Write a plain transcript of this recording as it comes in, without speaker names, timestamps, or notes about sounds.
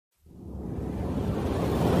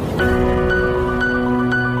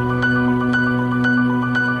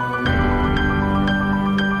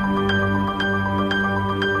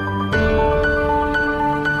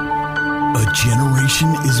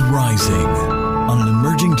Anointing on an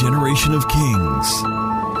emerging generation of kings.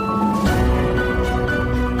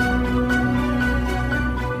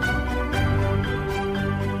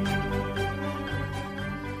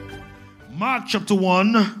 Mark chapter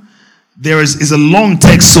 1, there is a long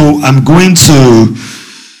text, so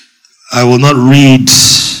I will not read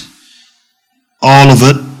all of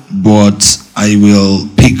it, but I will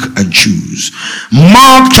pick and choose.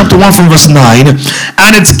 Mark chapter 1 from verse 9.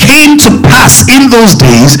 And it came to pass in those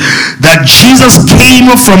days that Jesus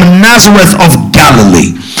came from Nazareth of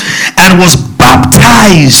Galilee and was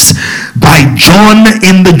baptized by John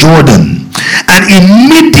in the Jordan. And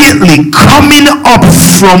immediately coming up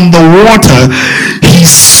from the water, he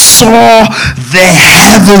saw the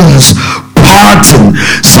heavens parting.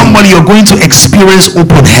 Somebody, you're going to experience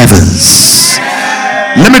open heavens.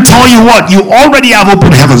 Let me tell you what, you already have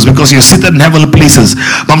open heavens because you're seated in heavenly places.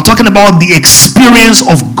 But I'm talking about the experience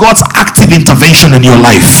of God's active intervention in your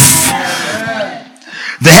life.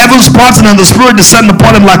 The heavens parted and the Spirit descended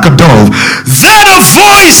upon him like a dove. Then a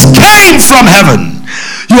voice came from heaven.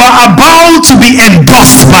 You are about to be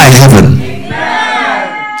endorsed by heaven.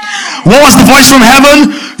 What was the voice from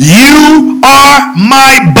heaven? You are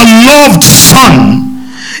my beloved Son,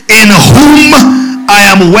 in whom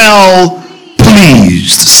I am well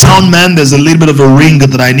pleased. Sound man, there's a little bit of a ring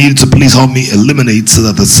that I need to please help me eliminate so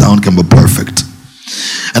that the sound can be perfect.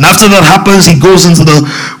 And after that happens, he goes into the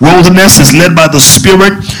wilderness. He's led by the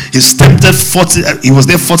Spirit. He's tempted he was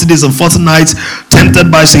there 40 days and 40 nights, tempted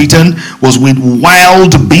by Satan, was with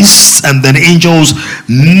wild beasts, and then angels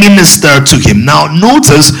ministered to him. Now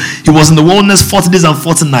notice, he was in the wilderness 40 days and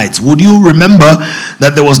 40 nights. Would you remember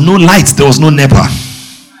that there was no light, there was no NEPA?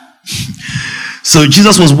 So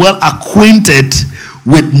Jesus was well acquainted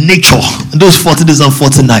with nature. Those 40 days and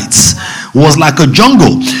 40 nights was like a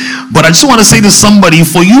jungle. But I just want to say to somebody,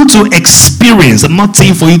 for you to experience, I'm not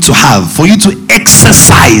saying for you to have, for you to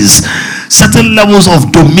exercise certain levels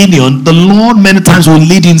of dominion, the Lord many times will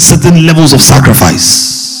lead you in certain levels of sacrifice.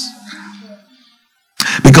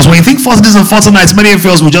 Because when you think 40 days and 40 nights, many of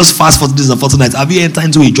us will just fast 40 days and 40 nights. Have you entered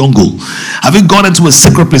into a jungle? Have you gone into a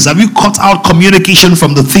secret place? Have you cut out communication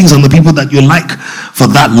from the things and the people that you like for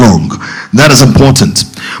that long? That is important.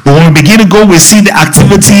 But when we begin to go, we see the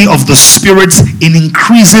activity of the Spirit in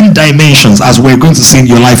increasing dimensions, as we're going to see in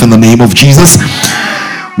your life in the name of Jesus.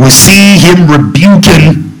 We see him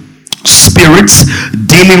rebuking spirits,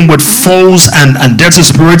 dealing with false and dirty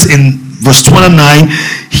spirits. In verse 29,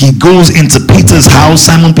 he goes into Peter's house.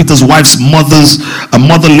 Simon Peter's wife's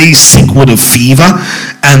mother lay sick with a fever,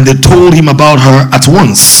 and they told him about her at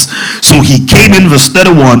once. So he came in, verse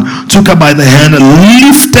 31, took her by the hand,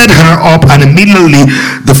 lifted her up, and immediately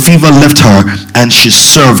the fever left her, and she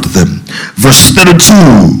served them. Verse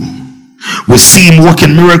 32, we see him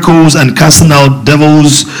working miracles and casting out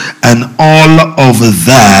devils and all of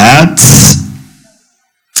that.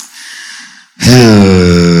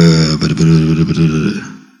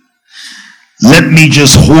 Let me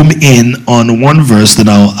just home in on one verse, then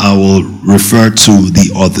I will refer to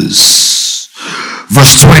the others.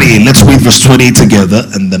 Verse 20, let's read verse 20 together,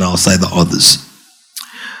 and then I'll cite the others.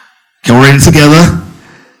 Can we read it together?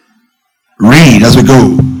 Read as we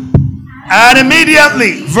go. And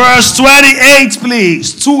immediately, verse 28,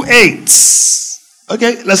 please. 2:8.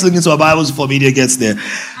 Okay, let's look into our Bibles before media gets there.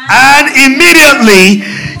 And immediately,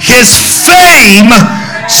 his fame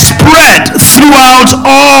spread throughout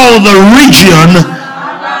all the region.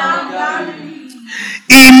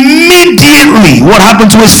 Immediately, what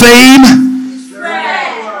happened to his fame?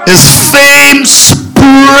 His fame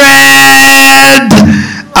spread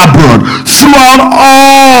abroad throughout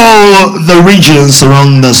all the regions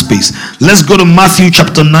surrounding the space. Let's go to Matthew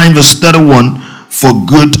chapter 9 verse 31 for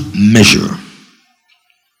good measure.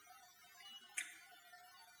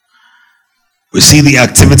 We see the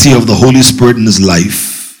activity of the Holy Spirit in his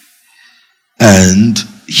life, and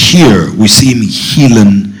here we see him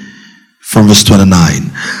healing from verse 29.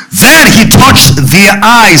 Then he touched their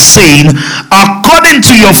eyes, saying, according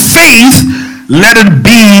to your faith, let it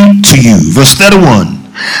be to you. Verse 31.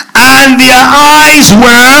 And their eyes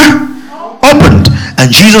were opened.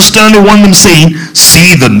 And Jesus sternly warned them, saying,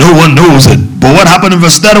 see that no one knows it. But what happened in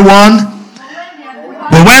verse 31?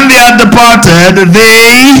 But when they had departed,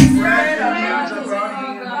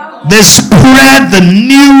 they spread the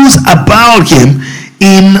news about him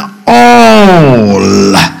in all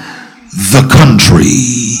the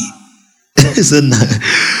country.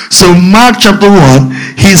 So Mark chapter 1,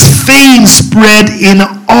 his fame spread in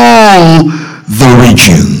all the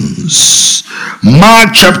regions.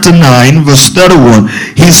 Mark chapter 9 verse 31,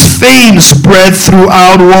 his fame spread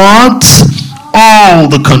throughout what? all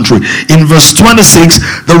the country. In verse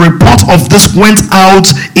 26, the report of this went out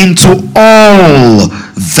into all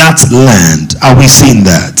that land. Are we seeing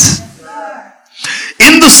that?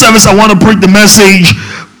 In the service, I want to bring the message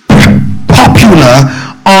popular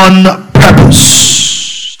on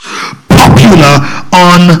purpose. Popular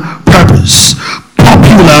on purpose.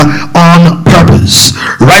 Popular on purpose.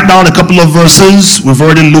 Right now, in a couple of verses, we've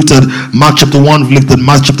already looked at Mark chapter 1, we've looked at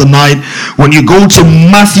Mark chapter 9. When you go to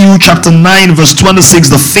Matthew chapter 9, verse 26,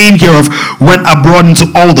 the fame hereof went abroad into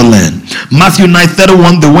all the land. Matthew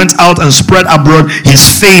 9:31, they went out and spread abroad his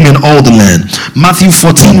fame in all the land. Matthew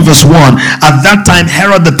 14, verse 1, at that time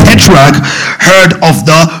Herod the Tetrarch heard of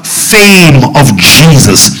the fame of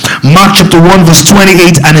Jesus. Mark chapter 1, verse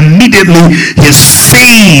 28, and immediately his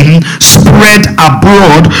fame spread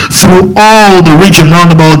abroad through all the region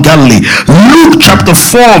round about Galilee. Luke chapter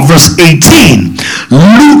 4, verse 18.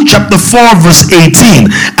 Luke chapter 4, verse 18.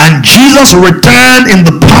 And Jesus returned in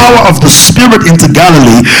the power of the Spirit into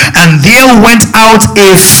Galilee, and there went out a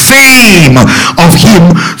fame of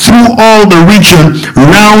him through all the region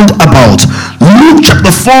round about. Luke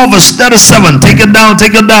chapter 4, verse 37. Take it down,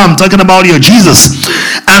 take it down. I'm talking about your Jesus.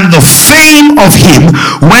 And the fame of him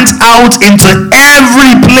went out into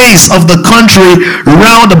every place of the country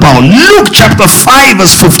round about. Luke chapter 5,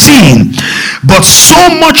 verse 15. But so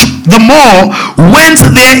much the more went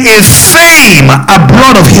there a fame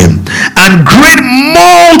abroad of him, and great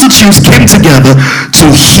multitudes came together to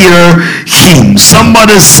hear him.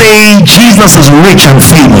 Somebody say, Jesus is rich and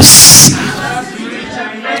famous.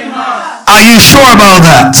 Are you sure about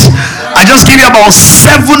that? I just gave you about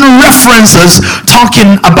 7 references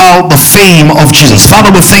talking about the fame of Jesus.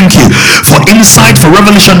 Father, we thank you for insight, for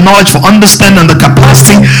revelation, knowledge, for understanding, and the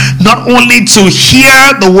capacity not only to hear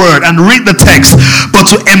the word and read the text, but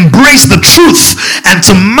to embrace the truth and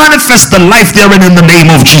to manifest the life therein in the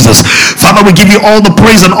name of Jesus. Father, we give you all the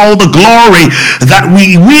praise and all the glory that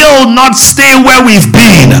we will not stay where we've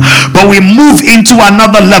been, but we move into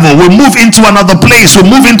another level. We move into another place. We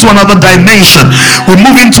move into another dimension. We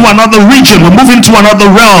move into another region. We move into another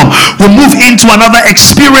realm. We move into another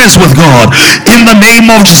experience with God. In the name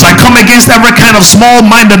of Jesus, I come against every kind of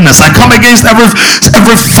small-mindedness. I come against every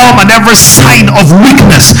form and every sign of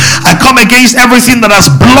weakness. I come against everything that has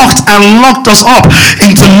blocked and locked us up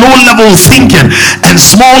into low-level thinking and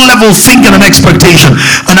small-level thinking and expectation.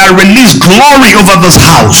 And I release glory over this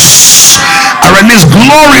house. I release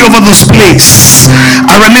glory over this place.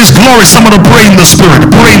 I release glory. Someone to pray in the Spirit.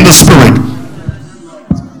 Pray in the Spirit.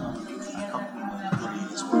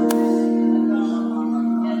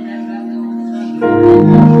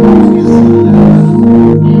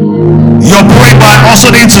 You're praying, but I also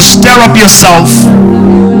need to stir up yourself.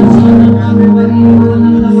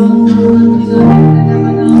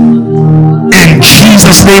 In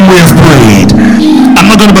Jesus' name we have prayed. I'm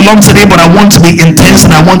not going to be long today, but I want to be intense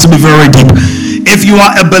and I want to be very deep. If you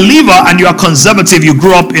are a believer and you are conservative, you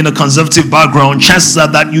grew up in a conservative background, chances are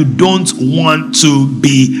that you don't want to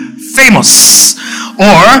be famous.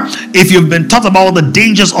 Or if you've been taught about the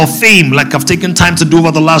dangers of fame, like I've taken time to do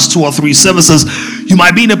over the last 2 or 3 services, you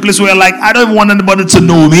might be in a place where you're like, I don't want anybody to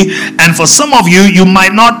know me. And for some of you, you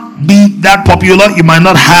might not be that popular. You might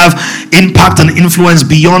not have impact and influence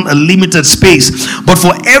beyond a limited space. But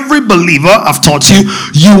for every believer, I've taught you,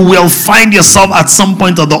 you will find yourself at some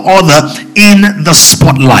point or the other in the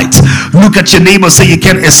spotlight. Look at your neighbor, say you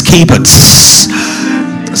can't escape it.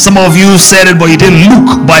 Some of you said it, but you didn't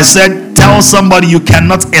look. But I said, tell somebody you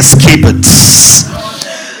cannot escape it.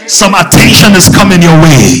 Some attention is coming your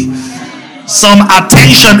way. Some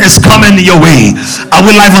attention is coming your way. Are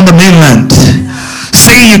we live on the mainland?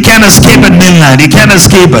 Say you can't escape it, mainland. You can't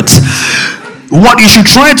escape it. What you should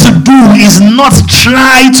try to do is not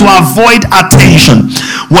try to avoid attention.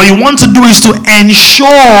 What you want to do is to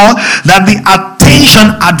ensure that the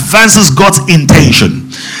attention advances God's intention.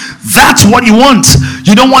 That's what you want.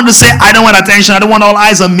 You don't want to say, I don't want attention, I don't want all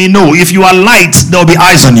eyes on me. No, if you are light, there will be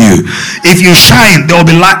eyes on you. If you shine, there will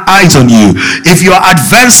be eyes on you. If you are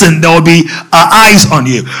advancing, there will be eyes on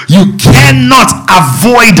you. You cannot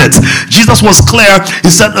avoid it. Jesus was clear.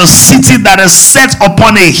 He said, a city that is set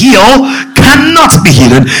upon a hill cannot be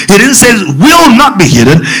hidden. He didn't say will not be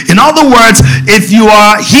hidden. In other words, if you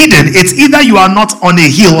are hidden, it's either you are not on a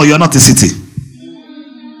hill or you're not a city.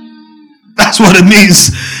 That's what it means.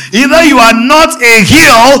 Either you are not a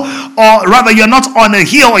hill, or rather you're not on a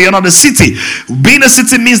hill, or you're not a city. Being a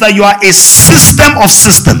city means that you are a system of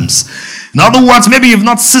systems. In other words, maybe you've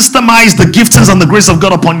not systemized the giftings and the grace of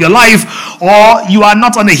God upon your life, or you are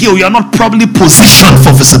not on a hill, you are not properly positioned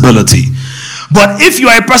for visibility. But if you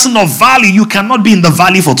are a person of value, you cannot be in the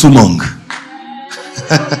valley for too long.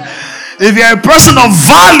 If you're a person of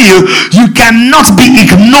value, you cannot be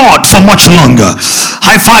ignored for much longer.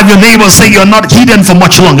 High five your neighbor, say you're not hidden for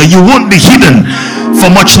much longer. You won't be hidden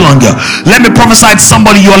for much longer. Let me prophesy to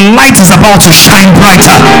somebody, your light is about to shine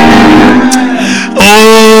brighter.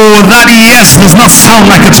 Oh, that yes does not sound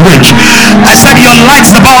like it's rich. I said your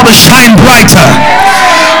light's about to shine brighter.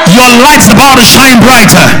 Your light's about to shine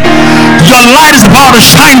brighter. Your light is about to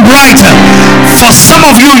shine brighter. For some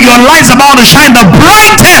of you, your light's about to shine the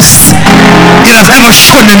brightest it has ever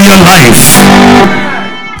shone in your life.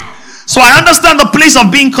 So I understand the place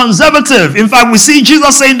of being conservative. In fact, we see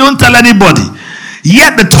Jesus saying, don't tell anybody.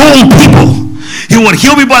 Yet they told people. He would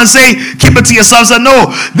heal people and say, keep it to yourselves. And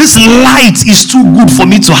no, this light is too good for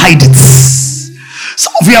me to hide it.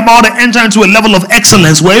 Some of you are about to enter into a level of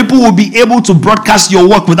excellence where people will be able to broadcast your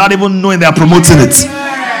work without even knowing they are promoting it.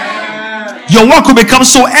 Your work will become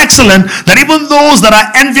so excellent that even those that are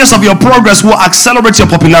envious of your progress will accelerate your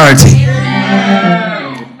popularity.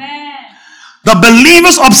 The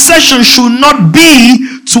believer's obsession should not be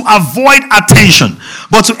to avoid attention,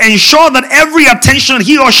 but to ensure that every attention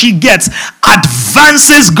he or she gets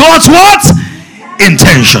advances God's what?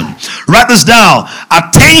 Intention. Write this down.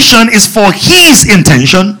 Attention is for his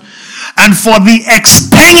intention and for the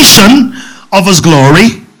extension of his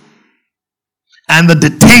glory and the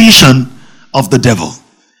detention of the devil.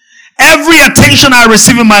 Every attention I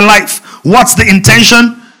receive in my life, what's the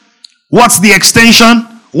intention? What's the extension?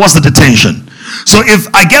 What's the detention? So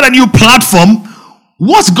if I get a new platform,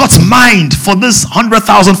 what's God's mind for this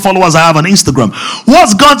 100,000 followers I have on Instagram?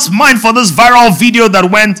 What's God's mind for this viral video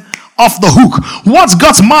that went off the hook? What's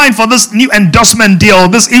God's mind for this new endorsement deal,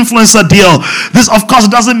 this influencer deal? This, of course,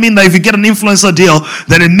 doesn't mean that if you get an influencer deal,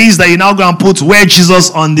 then it means that you're now going to put Where Jesus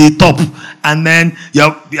on the top. And then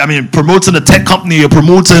you're, promoting a tech company, you're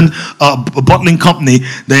promoting a bottling company,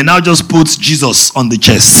 they now just put Jesus on the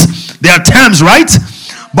chest. There are terms, right?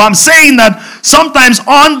 But I'm saying that sometimes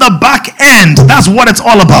on the back end, that's what it's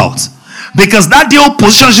all about. Because that deal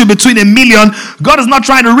positions you between a million. God is not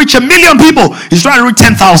trying to reach 1 million people. He's trying to reach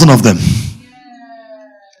 10,000 of them.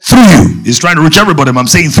 Through you. He's trying to reach everybody. I'm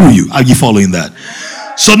saying through you. Are you following that?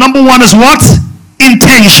 So number one is what?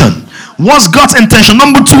 Intention. What's God's intention?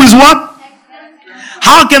 Number two is what?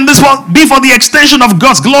 How can this be for the extension of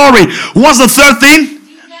God's glory? What's the third thing?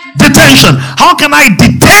 Detention. How can I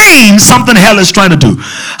detain something hell is trying to do?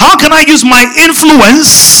 How can I use my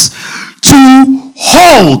influence to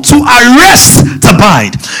hold, to arrest, to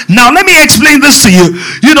bind? Now let me explain this to you.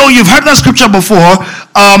 You know, you've heard that scripture before.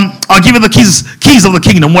 I'll give you the keys of the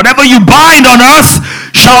kingdom. Whatever you bind on earth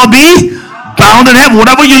shall be bound in heaven.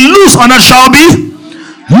 Whatever you loose on earth shall be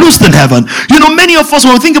loosed in heaven. You know, many of us,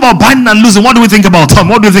 when we think about binding and loosing, what do we think about,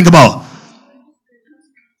 Tom? What do we think about?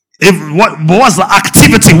 What's the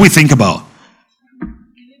activity we think about?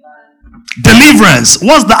 Deliverance.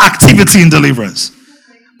 What's the activity in deliverance?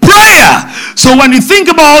 Prayer. So when you think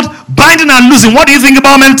about binding and loosing, what do you think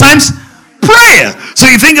about many times? Prayer. So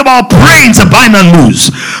you think about praying to bind and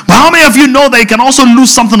loose. But how many of you know that you can also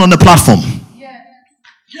lose something on the platform?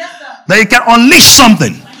 That you can unleash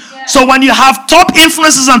something. So when you have top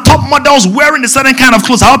influencers and top models wearing a certain kind of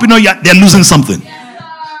clothes, I hope you know they're losing something.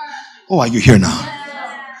 Oh, are you here now?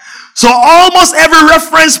 So almost every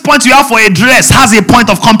reference point you have for a dress has a point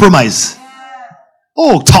of compromise.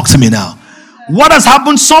 Oh, talk to me now. What has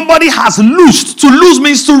happened? Somebody has loosed. To loose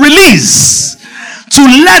means to release, to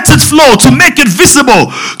let it flow, to make it visible,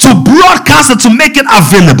 to broadcast it, to make it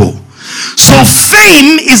available. So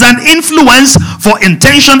fame is an influence for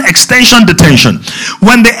intention, extension, detention.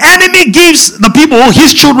 When the enemy gives the people,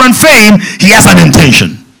 his children, fame, he has an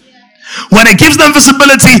intention. When it gives them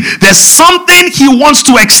visibility, there's something he wants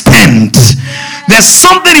to extend. There's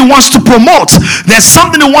something he wants to promote. There's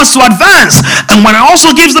something he wants to advance. And when it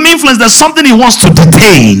also gives them influence, there's something he wants to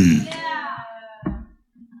detain.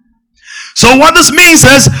 So what this means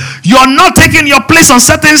is, you're not taking your place on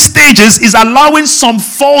certain stages, is allowing some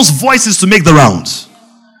false voices to make the rounds.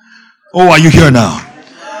 Oh, are you here now?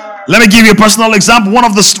 Let me give you a personal example. One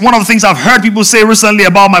of the things I've heard people say recently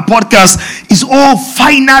about my podcast is, oh,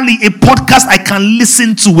 finally a podcast I can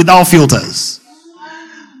listen to without filters.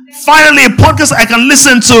 Finally a podcast I can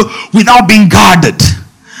listen to without being guarded.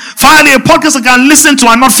 Finally a podcast I can listen to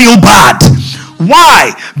and not feel bad.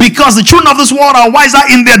 Why? Because the children of this world are wiser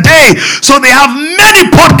in their day. So they have many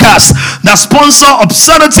podcasts that sponsor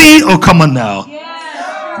absurdity. Oh, come on now.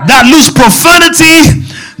 That lose profanity,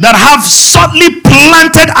 that have subtly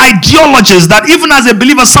planted ideologies that even as a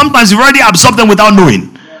believer, sometimes you've already absorbed them without knowing.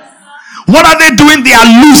 What are they doing? They are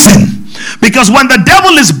losing. Because when the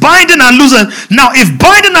devil is binding and losing, now if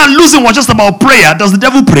binding and losing was just about prayer, does the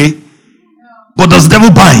devil pray? But does the devil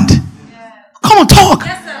bind? Come on, talk.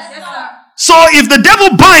 Yes, sir. Yes, sir. So if the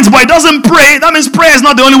devil binds but he doesn't pray, that means prayer is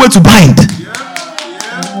not the only way to bind.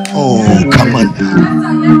 Oh, come on now.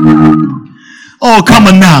 Oh, come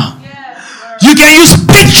on now. You can use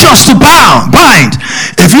pictures to bind.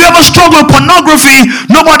 If you ever struggle with pornography,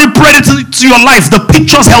 nobody prayed it to your life. The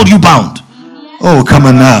pictures held you bound. Oh, come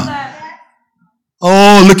on now.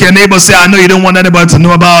 Oh, look at your neighbor, say, I know you don't want anybody to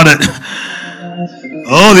know about it.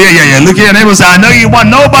 Oh, yeah. Look at your neighbor, say, I know you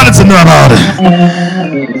want nobody to know about it.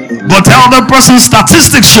 But tell the person,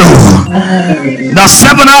 statistics show that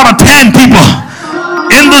 7 out of 10 people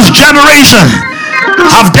in this generation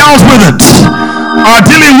have dealt with it, are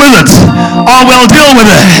dealing with it, or will deal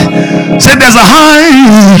with it. Say there's a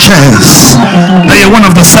high chance that you're one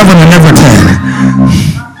of the 7 in every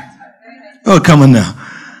 10. Oh, come on now.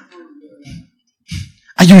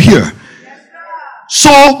 Are you here?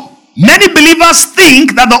 So many believers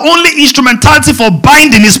think that the only instrumentality for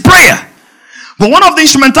binding is prayer. But one of the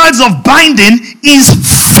instrumentalities of binding is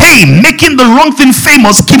fame. Making the wrong thing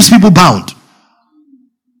famous keeps people bound.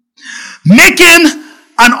 Making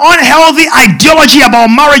an unhealthy ideology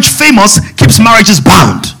about marriage famous keeps marriages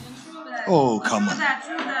bound. Oh, come on.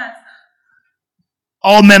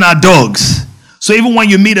 All men are dogs. So even when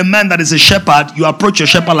you meet a man that is a shepherd, you approach your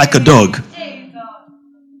shepherd like a dog.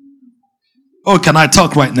 Oh, can I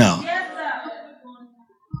talk right now?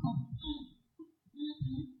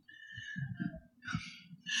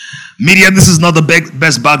 Media, this is not the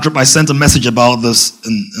best backdrop. I sent a message about this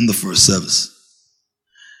in the first service.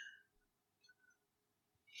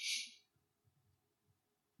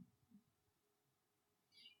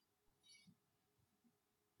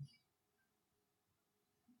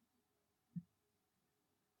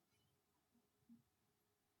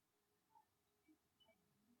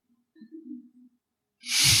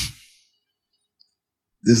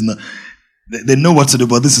 This is not. They know what to do,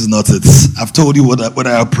 but this is not it. I've told you what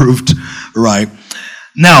I approved, right?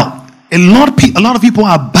 Now, a lot of people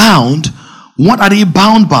are bound. What are they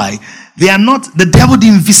bound by? They are not. The devil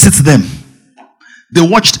didn't visit them. They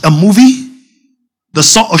watched a movie. They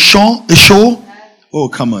saw a show. Oh,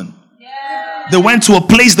 come on. They went to a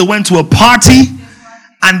place. They went to a party,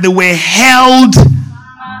 and they were held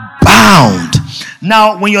bound.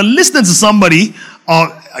 Now, when you're listening to somebody,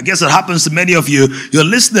 or I guess it happens to many of you, you're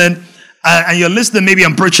listening, and you're listening, maybe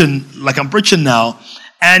I'm preaching now,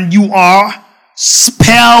 and you are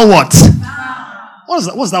spell what?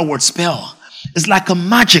 What's that word, spell? It's like a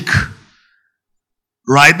magic,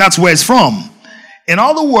 right? That's where it's from. In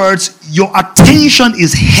other words, your attention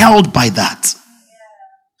is held by that.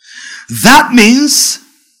 That means,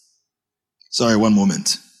 sorry, one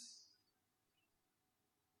moment.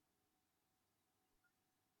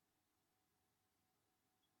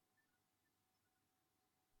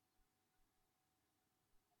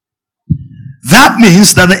 That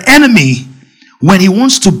means that the enemy, when he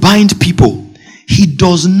wants to bind people, he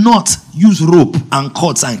does not use rope and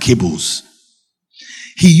cords and cables.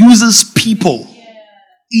 He uses people,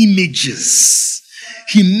 images.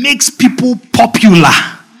 He makes people popular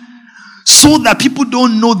so that people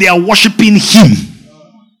don't know they are worshiping him.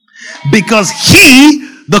 Because he,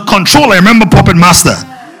 the controller, remember Puppet Master,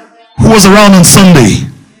 who was around on Sunday.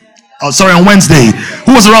 On Wednesday.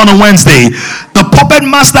 Who was around on Wednesday? The Puppet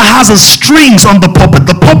Master has a strings on the puppet.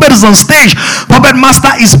 The puppet is on stage. Puppet Master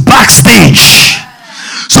is backstage.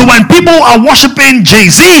 So when people are worshiping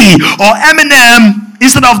Jay-Z or Eminem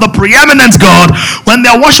instead of the preeminent God, when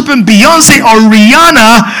they're worshiping Beyonce or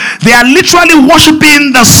Rihanna, they are literally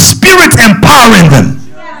worshiping the Spirit empowering them.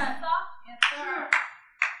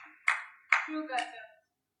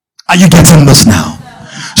 Are you getting this now?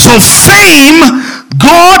 So fame,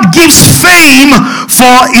 God gives fame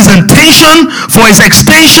for his intention, for his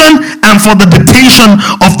extension, and for the detention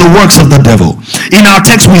of the works of the devil. In our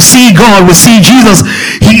text, we see God, we see Jesus.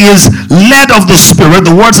 He is led of the Spirit.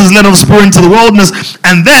 The word says led of the Spirit into the wilderness.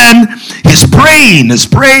 And then he's praying,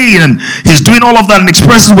 and he's doing all of that and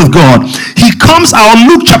expresses with God. He comes out,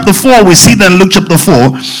 Luke chapter 4, we see that in Luke chapter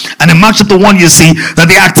 4. And in Mark chapter 1, you see that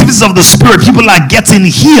the activities of the Spirit, people are getting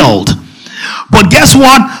healed. But guess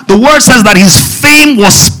what? The word says that his fame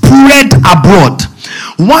was spread abroad.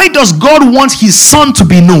 Why does God want his son to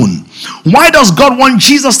be known? Why does God want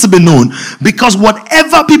Jesus to be known? Because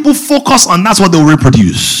whatever people focus on, that's what they'll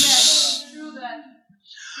reproduce.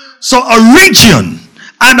 So a region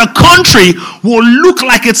and a country will look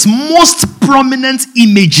like its most prominent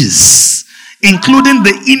images, including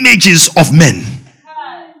the images of men.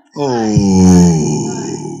 Oh.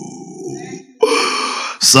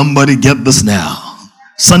 Somebody get this now.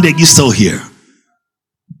 Sunday, you still here?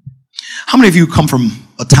 How many of you come from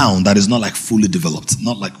a town that is not like fully developed,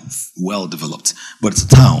 not like well developed, but it's a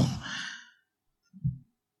town.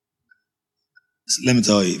 Let me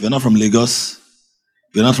tell you, if you're not from Lagos,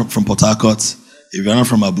 if you're not from Port Harcourt, if you're not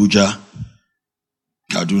from Abuja,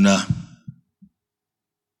 Kaduna,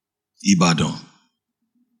 Ibadan,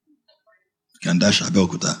 Kandash,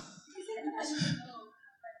 Abeokuta,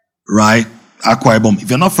 right? Akwa Ibom. If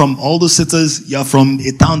you're not from all those cities, you're from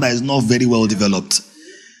a town that is not very well developed.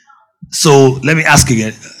 So let me ask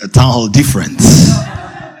again, a town hall different.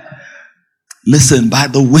 Listen, by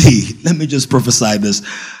the way, let me just prophesy this.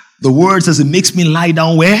 The word says it makes me lie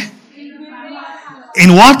down where?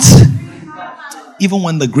 In what? Even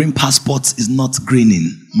when the green passport is not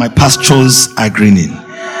greening, my pastures are greening.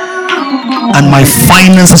 And my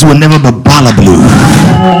finances will never be bala blue.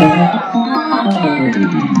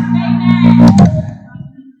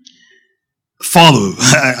 Follow.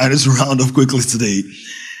 I just round up quickly today.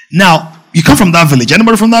 Now, you come from that village.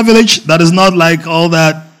 Anybody from that village? That is not like all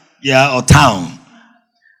that, or town.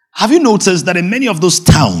 Have you noticed that in many of those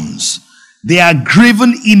towns, there are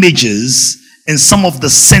graven images in some of the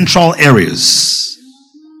central areas?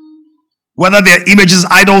 Whether they're images,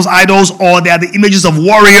 idols, or they are the images of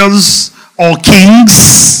warriors or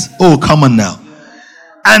kings. Oh, come on now.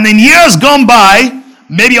 And in years gone by,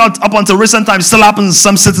 maybe up until recent times, still happens in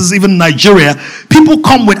some cities, even in Nigeria, people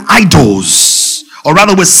come with idols, or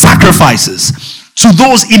rather with sacrifices to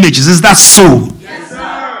those images. Is that so? Yes,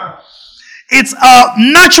 sir. It's a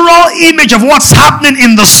natural image of what's happening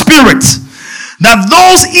in the spirit. That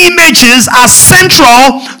those images are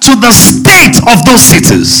central to the state of those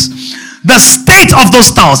cities, the state of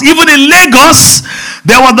those towns. Even in Lagos,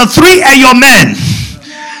 there were the 3 Eyo men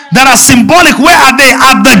that are symbolic. Where are they?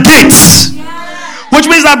 At the gates.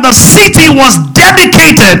 Which means that the city was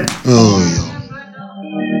dedicated.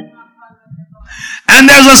 And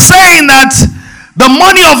there's a saying that the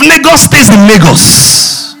money of Lagos stays in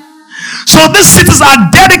Lagos. So these cities are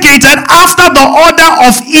dedicated after the order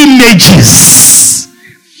of images.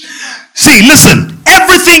 See, listen,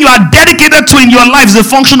 everything you are dedicated to in your life is a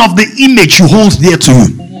function of the image you hold dear to you.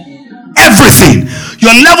 Everything.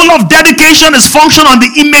 Your level of dedication is function on the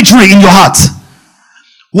imagery in your heart.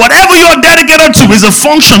 Whatever you are dedicated to is a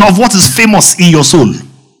function of what is famous in your soul.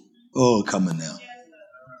 Oh, come on now.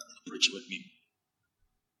 Preach with me.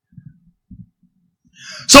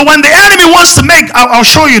 So when the enemy wants to make, I'll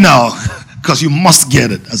show you now, because you must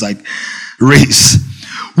get it as I raise.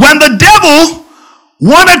 When the devil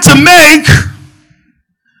wanted to make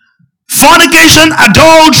fornication,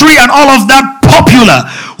 adultery, and all of that popular,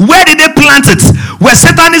 where did they plant it? Where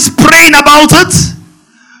Satan is praying about it?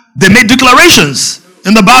 They made declarations.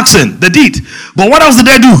 In the boxing, they did. But what else did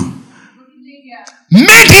they do?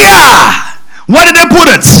 Media. Where did they put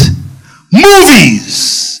it?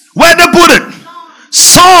 Movies. Where did they put it?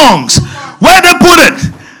 Songs. Where did they put it?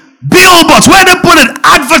 Billboards. Where did they put it?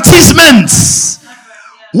 Advertisements.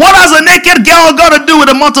 What has a naked girl got to do with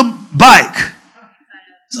a motorbike?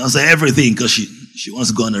 So I say everything, because she wants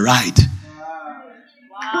to go on a ride.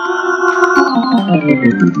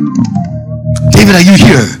 David, are you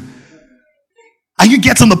here? Are you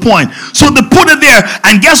getting the point? So they put it there,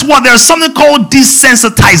 and guess what? There's something called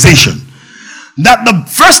desensitization. That the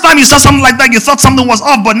first time you saw something like that, you thought something was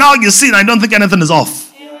off, but now you see it, I don't think anything is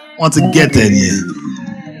off. Want to get there, yeah.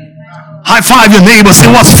 High five your neighbor. Say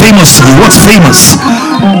what's famous to you. What's famous?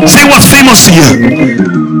 Say what's famous to you.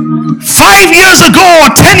 5 years ago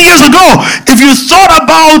or 10 years ago, if you thought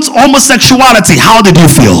about homosexuality, how did you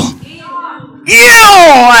feel?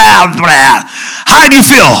 How did you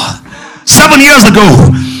feel? 7 years ago,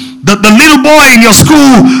 the little boy in your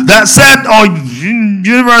school that said, or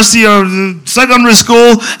university or secondary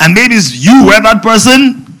school, and maybe it's you were that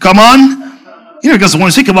person. Come on. Because when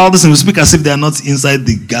we speak about this, and we speak as if they are not inside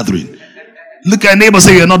the gathering. Look at your neighbor,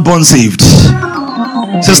 say you're not born saved.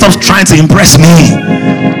 Say stop trying to impress me.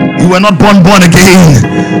 You were not born again.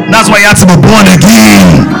 That's why you have to be born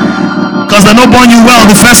again. Because they're not born you well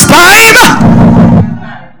the first time.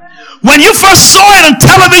 When you first saw it on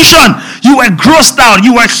television, you were grossed out,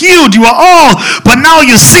 you were healed, you were all, but now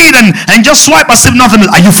you see it and just swipe as if nothing is.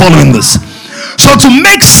 Are you following this? So to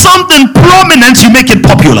make something prominent, you make it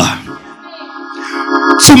popular.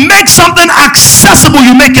 To make something accessible,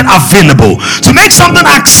 you make it available. To make something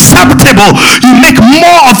acceptable, you make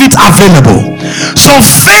more of it available. So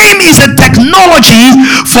fame is a technology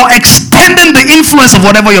for extending the influence of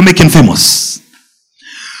whatever you're making famous.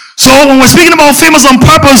 So when we're speaking about famous on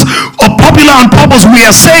purpose or popular on purpose, we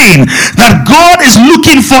are saying that God is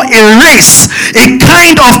looking for a race, a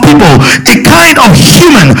kind of people, a kind of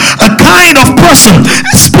human, a kind of person,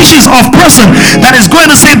 a species of person that is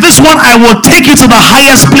going to say, this one I will take you to the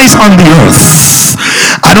highest place on the earth.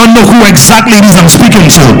 I don't know who exactly it is I'm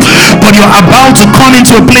speaking to, but you're about to come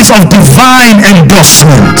into a place of divine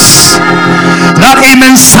endorsement. That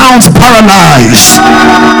amen sounds paralyzed.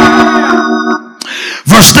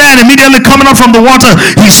 Verse 10, immediately coming up from the water,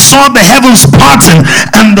 he saw the heavens parting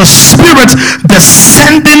and the Spirit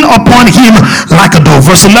descending upon him like a dove.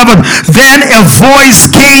 Verse 11, then a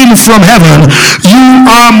voice came from heaven, you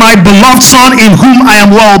are my beloved Son in whom I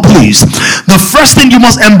am well pleased. The first thing you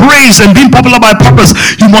must embrace in being popular by purpose,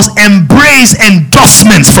 you must embrace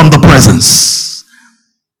endorsements from the presence.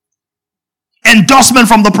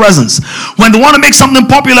 Endorsement from the presence. When they want to make something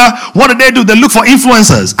popular, what do? They look for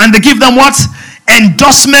influencers and they give them what?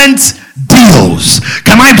 Endorsement deals.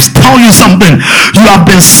 Can I tell you something? You have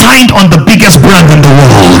been signed on the biggest brand in the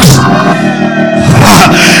world.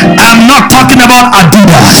 I'm not talking about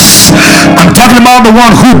Adidas. I'm talking about the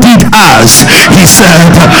one who did us. He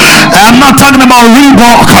said, I'm not talking about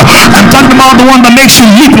Reebok. I'm talking about the one that makes you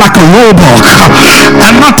leap like a robot.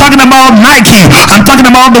 I'm not talking about Nike. I'm talking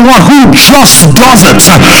about the one who just does it.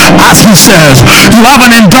 As he says, you have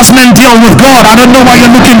an endorsement deal with God. I don't know why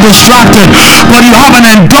you're looking distracted, but you have an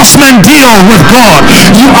endorsement deal with God.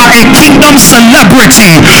 You are a kingdom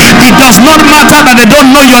celebrity. It does not matter that they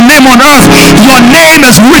don't know your name on earth. Your name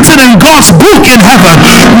is written in God's book in heaven.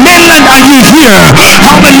 Mainland, are you here?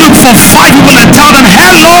 Help me look for 5 people and tell them,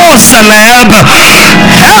 hello celeb,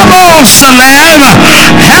 hello celeb,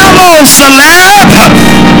 hello celeb.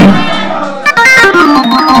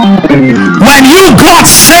 When you got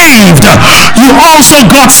saved, you also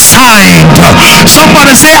got signed.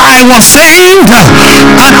 Somebody say, I was saved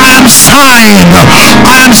and I am signed.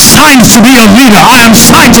 I am signed to be a leader. I am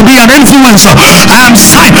signed to be an influencer. I am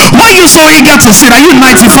signed. Why are you so eager to sit? Are you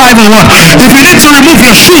 95 or what? If you need to remove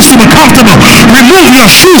your shoes to be comfortable, remove your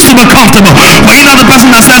shoes to be comfortable. But you know the person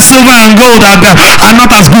that says silver and gold are not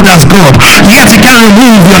as good as gold. Yet you can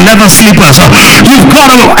remove your leather slippers. You've got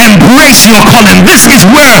to embrace your calling. This is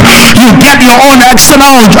where you get your own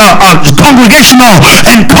external congregational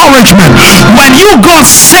encouragement. When you got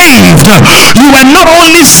saved, you were not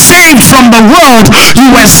only saved from the world, you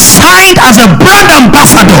were signed as a brand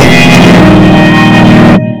ambassador.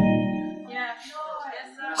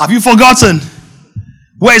 Have you forgotten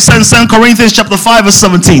where it says in 2 Corinthians chapter 5 verse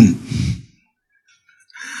 17?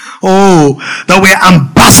 Oh, that we're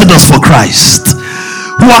ambassadors for Christ.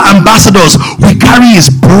 Who are ambassadors? We carry his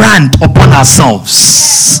brand upon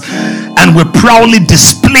ourselves and we proudly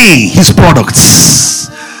display his products.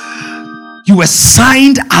 You were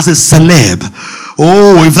signed as a celeb.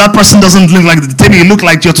 Oh, if that person doesn't look like you look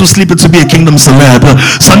like you're too sleepy to be a kingdom celeb.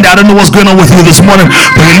 Sunday, I don't know what's going on with you this morning,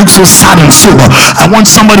 but you look so sad and sober. I want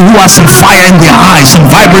somebody who has some fire in their eyes, some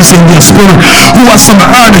vibrancy in their spirit, who has some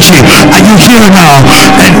energy. Are you here now?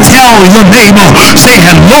 And tell your neighbor, say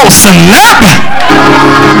hello, celeb.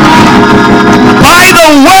 By the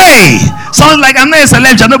way, sounds like I'm not a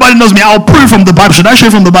celeb, nobody knows me. I'll prove from the Bible. Should I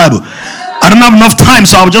show you from the Bible? I don't have enough time,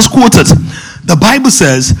 so I'll just quote it. The Bible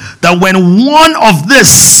says that when one of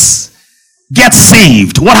this gets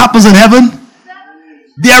saved, what happens in heaven?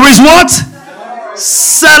 There is what?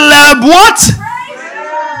 Celeb what?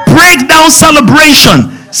 Breakdown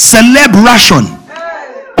celebration. Celebration.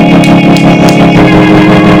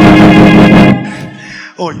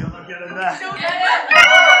 Oh, you're not getting that.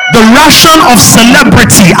 The ration of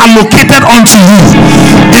celebrity allocated unto you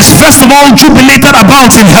is first of all jubilated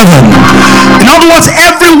about in heaven. In other words,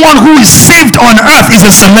 everyone who is saved on earth is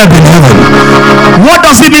a celeb in heaven. What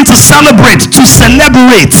does it mean to celebrate? To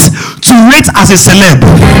celebrate. To rate as a celeb.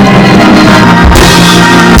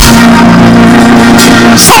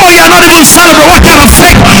 Some of you are not even celebrating. What kind of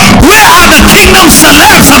fake? Where are the kingdom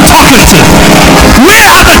celebs I'm talking to? Where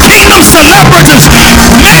are the kingdom celebrities?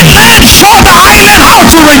 Mainland, show the island how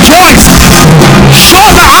to rejoice. Show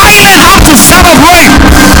the island how to celebrate.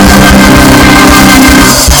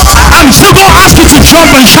 I'm still going to ask you to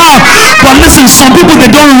jump and shout. But listen, some people, they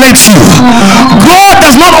don't rate you. God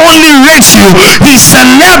does not only rate you, he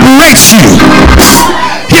celebrates you.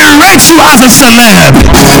 He rates you as a celeb.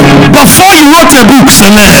 Before you wrote a book,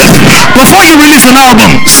 celeb. Before you release an album,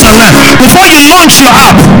 celeb. Before you launch your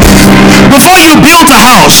app. Before you built a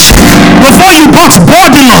house. Before you bought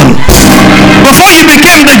Babylon. Before you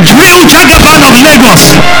became the drill Jagaban of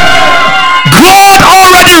Lagos. God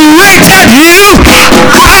already rated you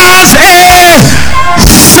as a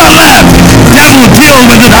celeb. Devil, deal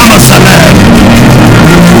with it. I'm a celeb.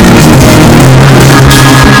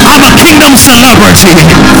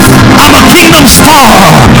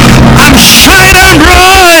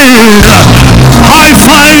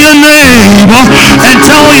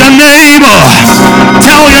 your neighbor.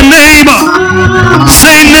 Tell your neighbor.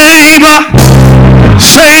 Say neighbor.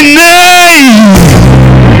 Say neighbor.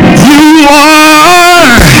 You are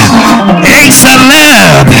a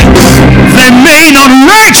celeb. They may not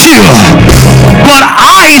rate you, but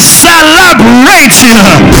I celebrate you.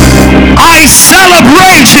 I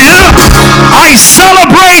celebrate you. I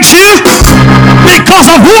celebrate you because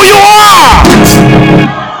of who you are.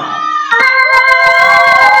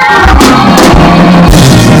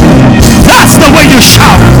 That's the way you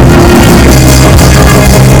shout.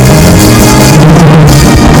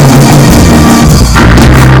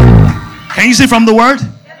 Can you see from the word?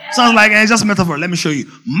 Sounds like it's just a metaphor. Let me show you.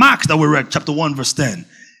 Mark that we read, chapter 1, verse 10.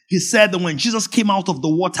 He said that when Jesus came out of the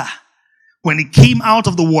water,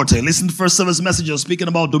 listen to first service message speaking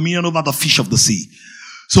about dominion over the fish of the sea.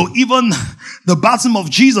 So even the baptism of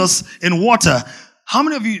Jesus in water, how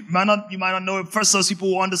many of you might not know it? First service people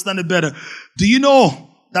will understand it better. Do you know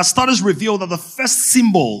that studies reveal that the first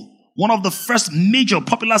symbol, one of the first major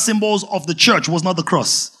popular symbols of the church was not the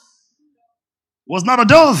cross, was not a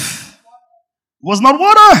dove, was not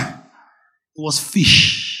water, it was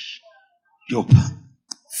fish. Yup.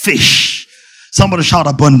 Fish. Somebody shout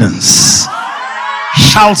abundance.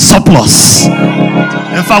 Shout surplus.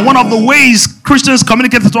 In fact, one of the ways Christians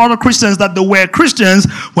communicated to other Christians that they were Christians,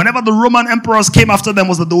 whenever the Roman emperors came after them,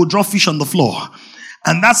 was that they would draw fish on the floor.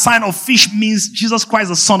 And that sign of fish means Jesus Christ,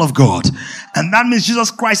 the Son of God. And that means Jesus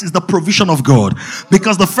Christ is the provision of God.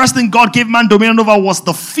 Because the first thing God gave man dominion over was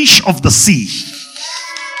the fish of the sea.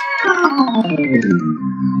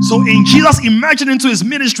 So in Jesus emerging into his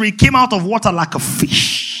ministry, he came out of water like a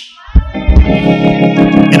fish.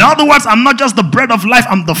 In other words, I'm not just the bread of life,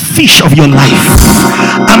 I'm the fish of your life.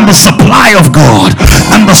 I'm the supply of God.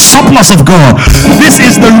 I'm the surplus of God. This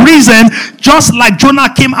is the reason, just like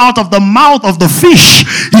Jonah came out of the mouth of the fish,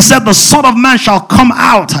 he said the Son of Man shall come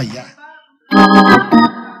out.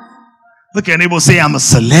 Look at neighbor, say, I'm a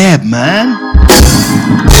celeb, man.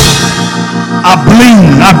 I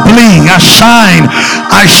bling, I shine.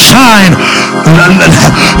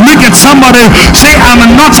 Look at somebody, say,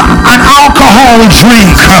 I'm not an alcohol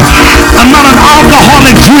drink. I'm not an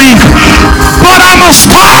alcoholic drink, but I'm a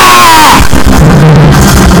star.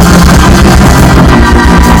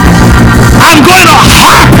 I'm going to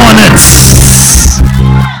harp on it.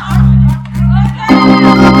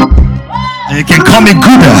 You can call me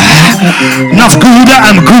gooder. Not gooder,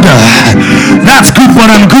 I'm gooder. That's good,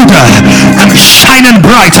 but I'm gooder. I'm shining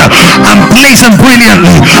brighter. I'm blazing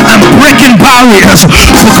brilliantly. I'm breaking barriers.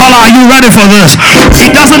 So caller, are you ready for this?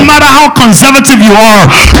 It doesn't matter how conservative you are.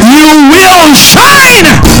 You will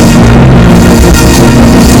shine.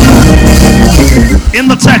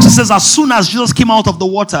 In the text, it says, as soon as Jesus came out of the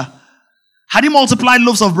water, had he multiplied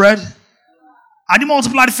loaves of bread? Had he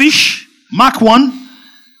multiplied fish? Mark 1.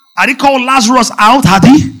 Had he called Lazarus out? Had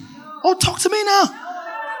he? Oh, talk to me now.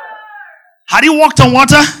 Had he walked on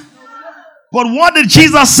water? But what did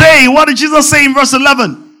Jesus say? What did Jesus say in verse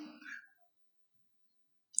 11?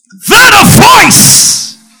 Then a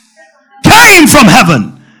voice came from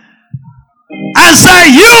heaven and said,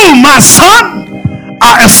 you, my son,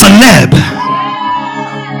 are a celeb.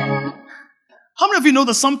 How many of you know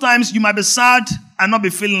that sometimes you might be sad and not be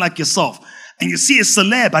feeling like yourself, and you see a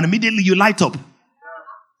celeb and immediately you light up?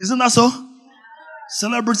 Isn't that so?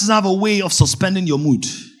 Celebrities have a way of suspending your mood.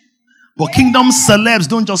 But kingdom celebs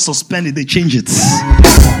don't just suspend it, they change it.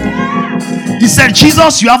 He said,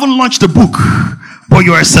 Jesus, you haven't launched a book, but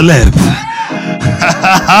you're a celeb.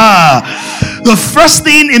 The first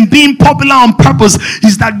thing in being popular on purpose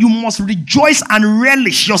is that you must rejoice and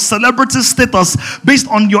relish your celebrity status based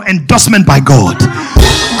on your endorsement by God.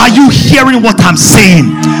 Are you hearing what I'm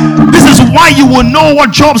saying? This is why you will know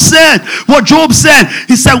what Job said. What Job said.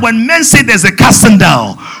 He said, when men say there's a casting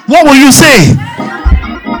down, what will you say?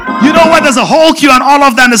 You know what? There's a whole queue and all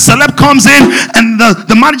of that. And the celeb comes in and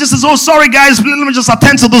the manager says, oh, sorry guys, let me just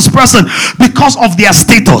attend to this person. Because of their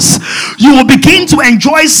status, you will begin to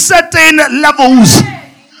enjoy certain levels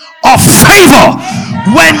of favor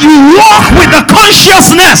when you walk with the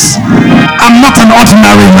consciousness, I'm not an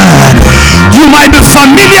ordinary man. You might be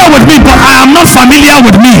familiar with me, but I am not familiar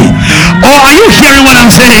with me. Or are you hearing what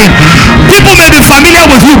I'm saying? People may be familiar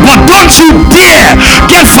with you, but don't you dare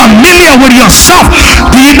get familiar with yourself.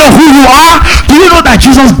 Do you know who you are? Do you know that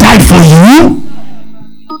Jesus died for you?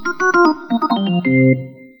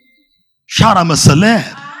 Shout, I'm a celeb.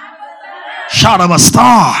 Shout, I'm a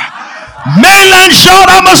star. Mainland, shout,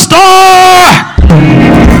 I'm a star.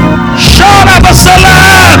 Shout, I'm a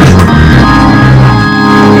celeb.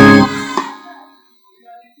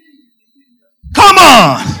 Come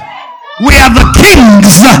on. We are the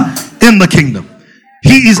kings in the kingdom.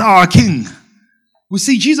 He is our King. We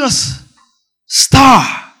see Jesus, star.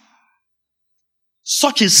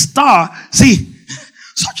 Such a star. See,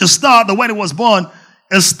 such a star that when it was born,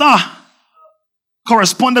 a star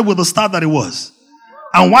corresponded with the star that it was.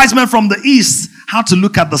 And wise men from the east had to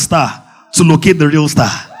look at the star to locate the real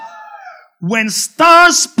star. When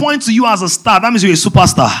stars point to you as a star, that means you're a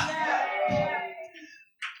superstar.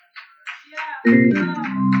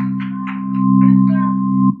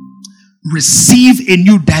 Receive a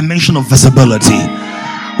new dimension of visibility.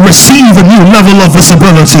 Receive a new level of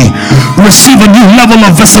visibility. Receive a new level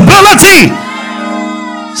of visibility.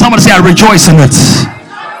 Somebody say, I rejoice in it.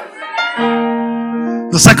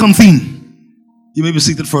 The second thing, you may be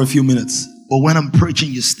seated for a few minutes, but when I'm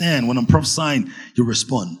preaching, you stand. When I'm prophesying, you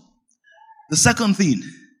respond. The second thing,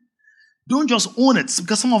 don't just own it,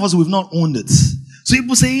 because some of us, we've not owned it. So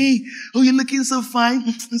people say, hey, oh, you're looking so fine.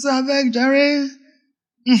 Jerry.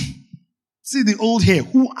 See the old hair.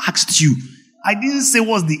 Who asked you? I didn't say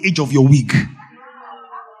what's the age of your wig.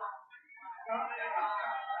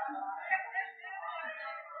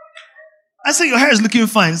 I say your hair is looking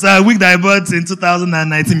fine. It's a wig that I bought in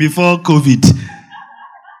 2019 before COVID.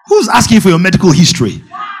 Who's asking for your medical history?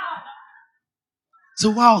 So,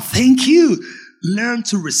 wow, thank you. Learn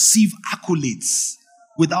to receive accolades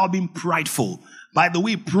without being prideful. By the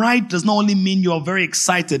way, pride does not only mean you are very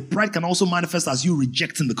excited. Pride can also manifest as you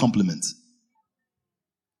rejecting the compliment.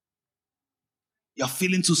 You're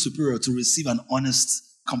feeling too superior to receive an honest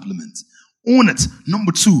compliment. Own it.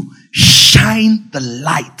 Number 2, shine the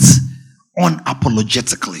light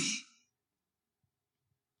unapologetically.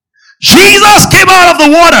 Jesus came out of the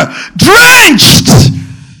water drenched.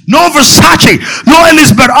 No Versace, no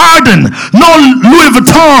Elizabeth Arden, no Louis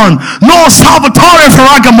Vuitton, no Salvatore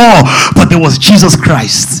Ferragamo, but there was Jesus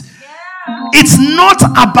Christ. It's not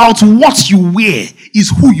about what you wear, it's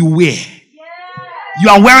who you wear. You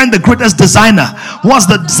are wearing the greatest designer. What's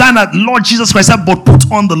the designer? Lord Jesus Christ said, but put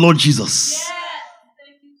on the Lord Jesus.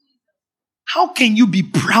 How can you be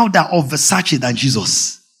prouder of Versace than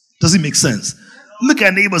Jesus? Does it make sense? Look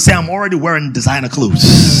at a neighbor, say, I'm already wearing designer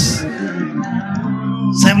clothes.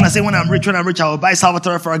 Same I say, when I'm rich, I will buy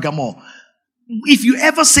Salvatore Ferragamo. If you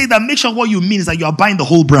ever say that, make sure what you mean is that you are buying the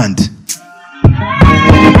whole brand.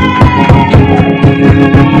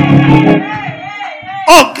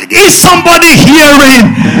 Oh, is somebody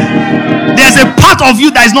hearing? There's a part of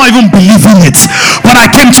you that is not even believing it, but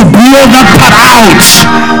I came to blow that part out.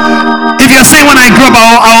 If you're saying when I grow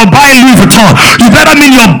up, I'll buy Louis Vuitton, you better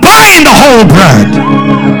mean you're buying the whole brand.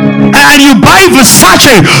 And you buy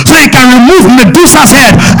Versace so you can remove Medusa's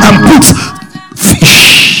head and put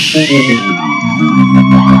fish.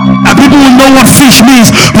 And people will know what fish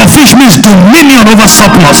means, but fish means dominion over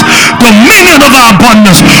surplus, dominion over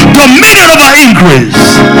abundance, dominion over increase.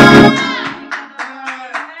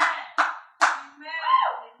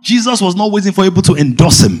 Jesus was not waiting for people to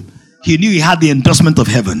endorse him. He knew he had the endorsement of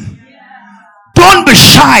heaven. Don't be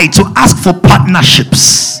shy to ask for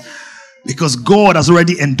partnerships, because God has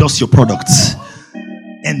already endorsed your product.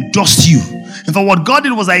 Endorsed you. In fact, what God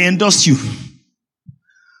did was I endorsed you.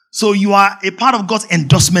 So you are a part of God's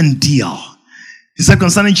endorsement deal. He said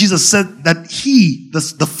concerning Jesus, said that he,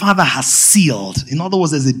 the Father, has sealed. In other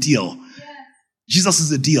words, there's a deal. Jesus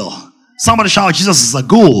is a deal. Somebody shout, Jesus is a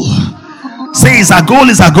goal. Say, it's a goal,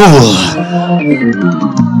 is a goal.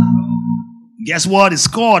 Guess what? It's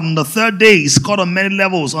scored on the third day. He scored on many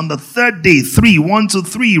levels. On the third day, 3, 1, 2,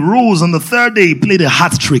 3 rose. On the third day, he played a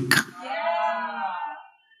hat trick.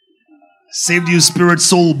 Saved you, spirit,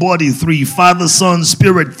 soul, body, 3. Father, Son,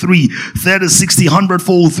 Spirit, 3. 30, 60,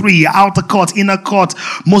 100-fold, 3. Outer court, inner court,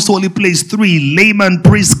 most holy place, 3. Layman,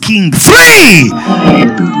 priest, king, 3.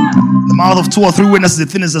 The mouth of 2 or 3 witnesses, the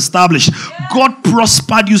thing is established. God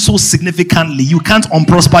prospered you so significantly, you can't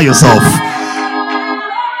unprosper yourself.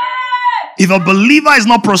 If a believer is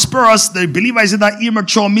not prosperous, the believer is either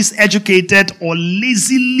immature, miseducated, or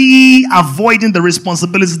lazily avoiding the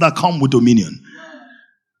responsibilities that come with dominion.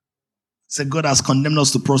 Say, God has condemned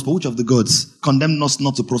us to prosper. Which of the gods condemned us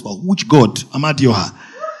not to prosper? Which God? Amadioha.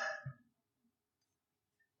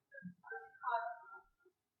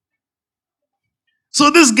 So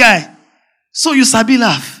this guy, so you sabi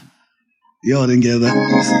laugh. Y'all didn't get that?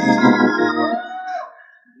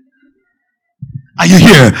 Are you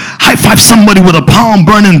here? High five somebody with a palm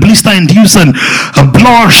burning, blister inducing, a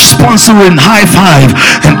blush sponsoring high five,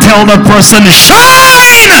 and tell that person,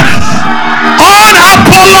 shine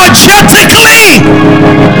unapologetically.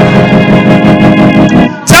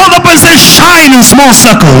 Tell the person, shine in small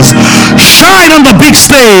circles, shine on the big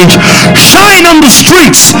stage, shine on the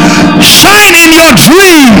streets, shine in your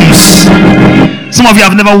dreams. Some of you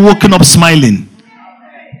have never woken up smiling.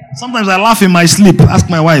 Sometimes I laugh in my sleep. Ask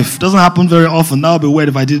my wife. Doesn't happen very often. That would be weird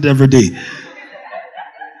if I did it every day.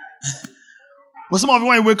 But some of you,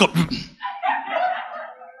 when you wake up,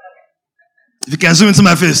 if you can zoom into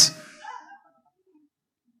my face,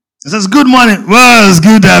 it says, good morning. What's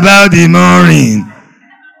good about the morning?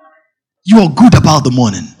 You are good about the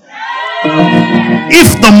morning.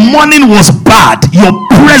 If the morning was bad, your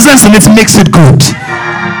presence in it makes it good.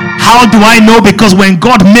 How do I know? Because when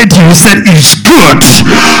God made you, He said it's good.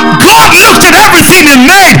 God looked at everything He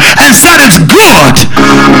made and said it's good.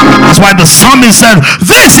 That's why the psalmist said,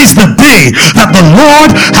 this is the day that the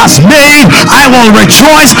Lord has made. I will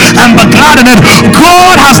rejoice and be glad in it.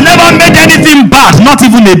 God has never made anything bad, not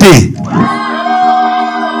even a day.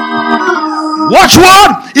 Watch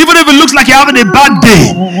what? Even if it looks like you're having a bad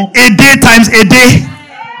day, a day times a day,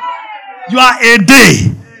 you are a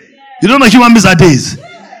day. You don't know human beings are days.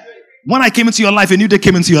 When I came into your life, a new day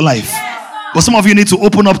came into your life. But some of you need to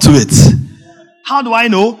open up to it. How do I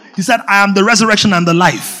know? He said, I am the resurrection and the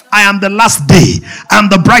life. I am the last day. I am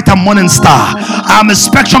the bright and morning star. I am a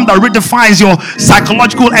spectrum that redefines your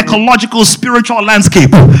psychological, ecological, spiritual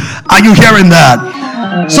landscape. Are you hearing that?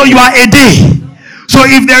 So you are a day. So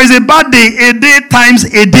if there is a bad day, a day times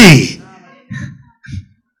a day.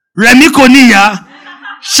 Remi Koniya,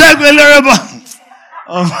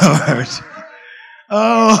 oh my word.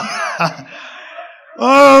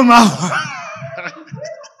 Oh my word.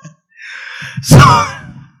 So,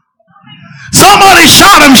 somebody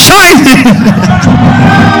shout, I'm shining.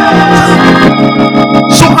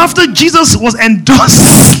 So after Jesus was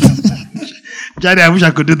endorsed, Daddy, I wish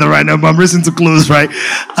I could do that right now, but I'm racing to close, right?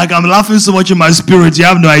 Like I'm laughing so much in my spirit, you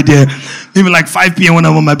have no idea. Maybe like 5 p.m. when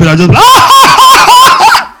I'm on my bed, I just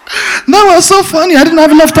that was so funny. I didn't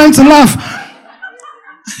have enough time to laugh.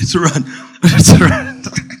 It's a run.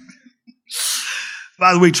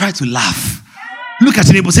 By the way, try to laugh. Look at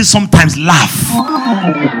your neighbor, say sometimes laugh.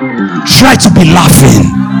 Try to be laughing.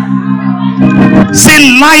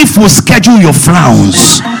 Say life will schedule your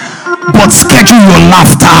frowns, but schedule your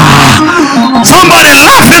laughter. Somebody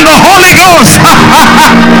laugh in the Holy Ghost.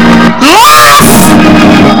 Laugh.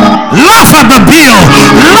 Laugh at the bill.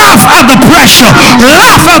 Laugh at the pressure.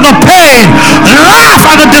 Laugh at the pain. Laugh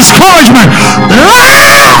at the discouragement.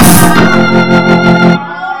 Laugh.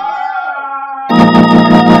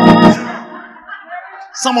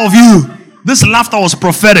 Some of you, this laughter was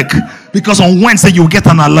prophetic because on Wednesday you get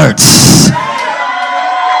an alert.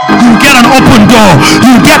 You get an open door.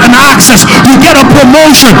 You get an access. You get a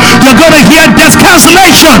promotion. You're going to hear death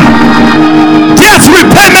cancellation. Death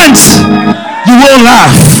repayment. You will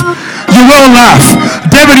laugh. You will laugh.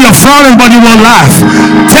 David, you're frowning, but you will laugh.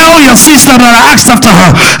 Tell your sister that I asked after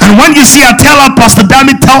her. And when you see her, tell her, Pastor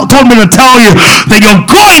Dami told me to tell you that you're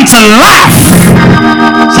going to laugh.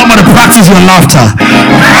 Somebody practice your laughter.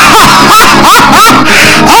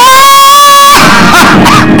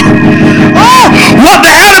 Oh, what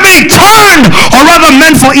the enemy turned, or rather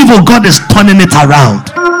meant for evil, God is turning it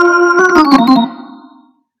around.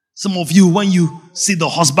 Some of you, when you see the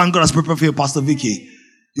husband God has prepared for you, Pastor Vicky,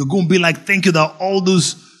 you're going to be like, thank you that all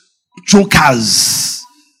those jokers.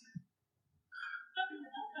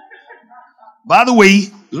 By the way,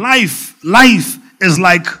 life is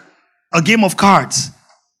like a game of cards.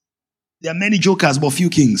 There are many jokers, but few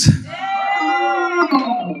kings.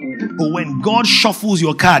 But when God shuffles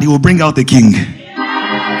your card, He will bring out the king.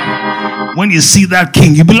 When you see that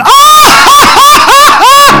king, you'll be like,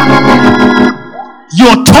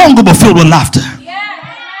 your tongue will be filled with laughter.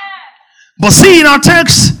 But see, in our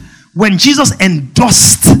text, when Jesus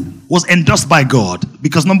was endorsed by God,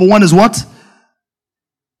 because number one is what?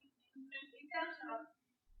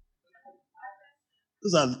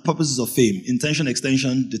 Those are the purposes of fame: intention,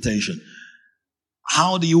 extension, detention.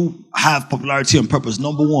 How do you have popularity on purpose?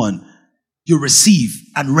 Number one, you receive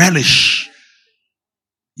and relish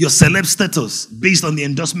your celeb status based on the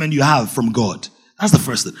endorsement you have from God. That's the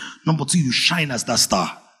first thing. Number two, you shine as that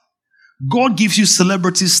star. God gives you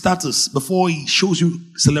celebrity status before He shows you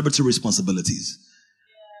celebrity responsibilities.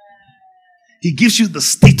 He gives you the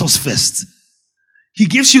status first. He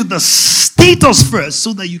gives you the status first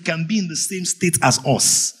so that you can be in the same state as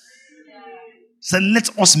us. So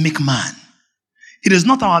let us make man. It is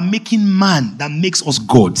not our making man that makes us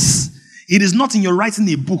gods. It is not in your writing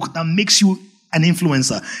a book that makes you an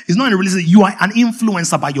influencer. It's not in a religion. You are an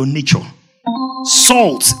influencer by your nature.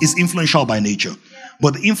 Salt is influential by nature,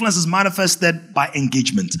 but the influence is manifested by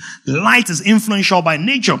engagement. Light is influential by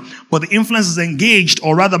nature, but the influence is engaged,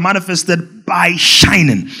 or rather manifested by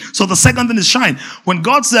shining. So the second thing is shine. When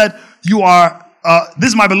God said, you are, this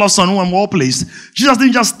is my beloved son who I'm well pleased, Jesus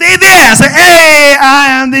didn't just stay there and say, hey, I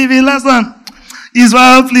am the beloved son. He's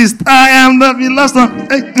well pleased. I am the beloved son.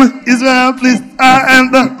 He's well pleased. I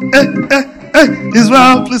am the. He's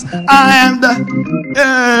well pleased. I am the.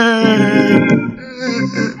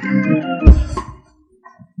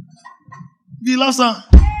 Beloved son.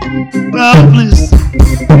 Well pleased.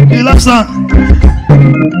 Beloved son.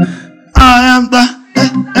 I am the.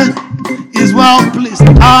 He's well pleased.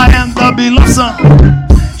 I am the beloved son.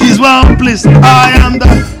 He's well pleased. I am the.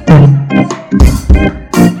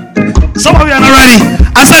 Some of you are not ready.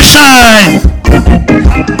 I said shine.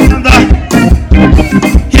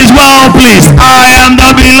 He's well pleased. I am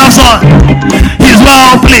the beloved son. He's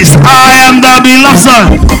well pleased. I am the beloved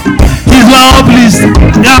son. He's well pleased.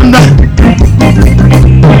 I am the.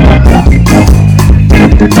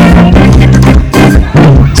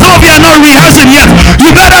 Some of you are not rehearsing yet.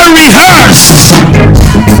 You better rehearse.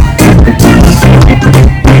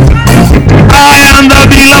 I am the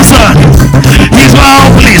beloved son. He's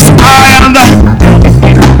well pleased. I am the.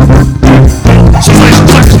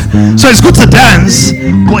 So it's good to dance,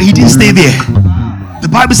 but he didn't stay there. The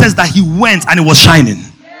Bible says that he went and it was shining.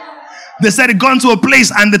 They said he gone to a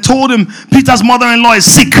place and they told him Peter's mother-in-law is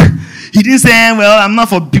sick. He didn't say, well, I'm not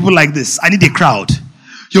for people like this. I need a crowd.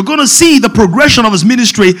 You're going to see the progression of his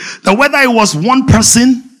ministry, that whether it was one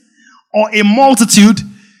person or a multitude,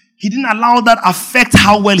 he didn't allow that affect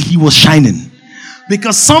how well he was shining.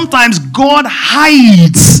 Because sometimes God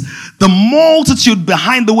hides the multitude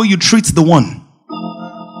behind the way you treat the one.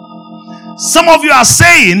 Some of you are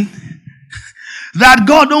saying that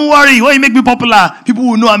God, don't worry, when you make me popular, people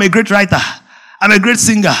will know I'm a great writer, I'm a great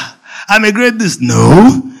singer, I'm a great this.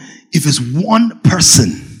 No, if it's one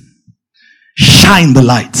person, shine the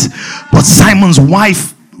light. But Simon's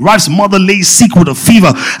wife's mother lay sick with a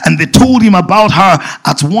fever, and they told him about her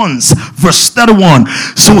at once. Verse 31.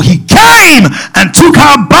 So he came and took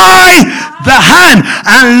her by the hand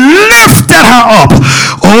and lifted her up.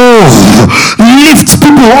 Oh, lift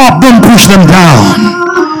people up, don't push them down.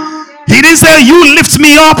 He didn't say, you lift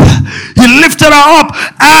me up. He lifted her up,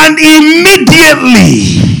 and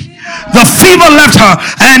immediately the fever left her,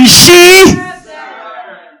 and she.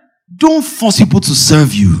 Don't force people to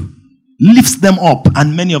serve you. Lift them up,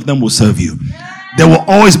 and many of them will serve you. There will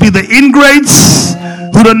always be the ingrates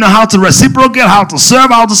who don't know how to reciprocate, how to serve,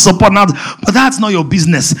 how to support. But that's not your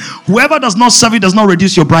business. Whoever does not serve you does not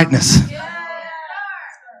reduce your brightness.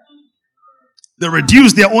 They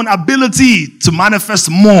reduce their own ability to manifest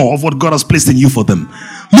more of what God has placed in you for them.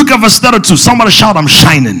 Look at verse 32. Somebody shout, I'm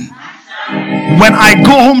shining. When I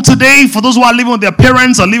go home today, for those who are living with their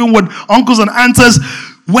parents or living with uncles and aunts,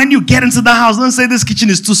 when you get into the house, don't say this kitchen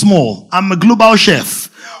is too small. I'm a global chef.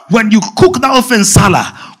 When you cook that ofen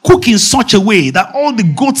sala, cook in such a way that all the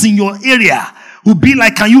goats in your area will be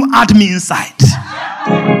like, can you add me inside?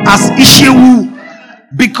 As Ishewu,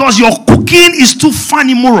 because your cooking is too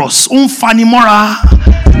fanimorous. Fanimora.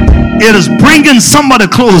 It is bringing somebody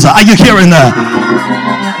closer. Are you hearing that?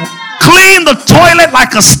 Clean the toilet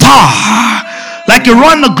like a star. Like you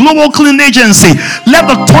run a global cleaning agency. Let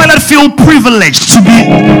the toilet feel privileged to be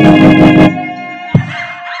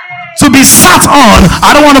sat on.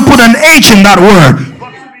 I don't want to put an H in that word.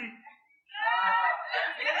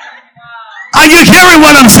 Are you hearing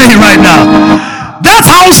what I'm saying right now? That's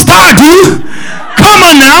how star do. Come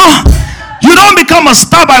on now. You don't become a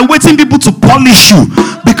star by waiting people to polish you.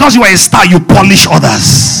 Because you are a star, you polish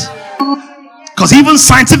others. Because even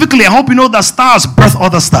scientifically, I hope you know that stars birth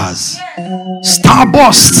other stars.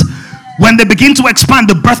 Starburst, when they begin to expand,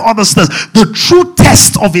 they birth other stars. The true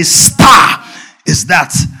test of a star is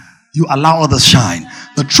that you allow others shine.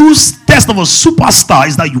 The true test of a superstar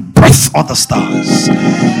is that you birth other stars.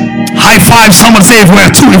 High five, someone say, if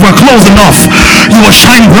we're close enough, you will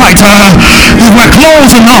shine brighter. If we're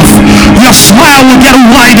close enough, your smile will get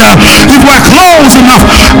wider. If we're close enough,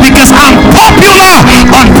 because I'm popular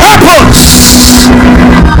on purpose.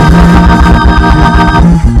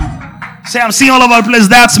 Say, I'm seeing all over the place.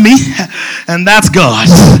 That's me, and that's God.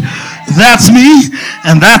 That's me,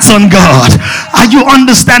 and that's on God. Are you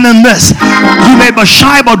understanding this? You may be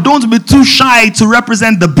shy, but don't be too shy to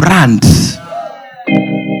represent the brand.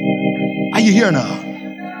 Are you here now?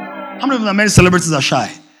 How many of them, many celebrities are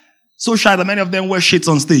shy? So shy that many of them wear shades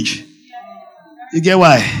on stage. You get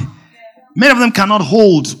why? Many of them cannot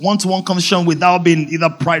hold one-to-one conversation without being either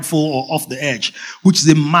prideful or off the edge, which is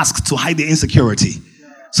a mask to hide their insecurity.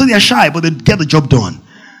 So they are shy, but they get the job done.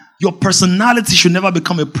 Your personality should never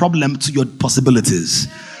become a problem to your possibilities.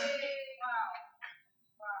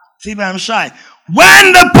 See, I'm shy.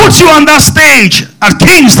 When they put you on that stage at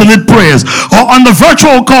Kings to lead prayers, or on the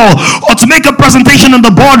virtual call, or to make a presentation in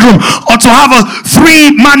the boardroom, or to have a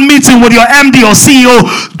 3-man meeting with your MD or CEO,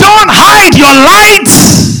 don't hide your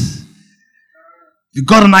lights. You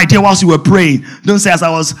got an idea whilst you were praying. Don't say, as I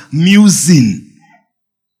was musing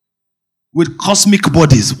with cosmic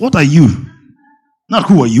bodies. What are you? Not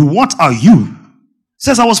who are you. What are you?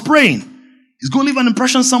 Says I was praying. He's going to leave an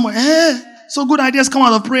impression somewhere. So good ideas come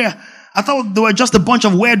out of prayer. I thought they were just a bunch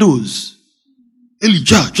of weirdos. Eli,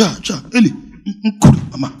 Eli.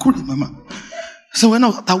 Mama. So we're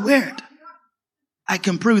not that weird. I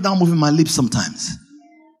can pray without moving my lips sometimes.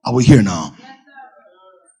 Are we here now?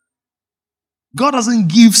 God doesn't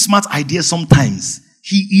give smart ideas sometimes.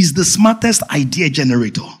 He is the smartest idea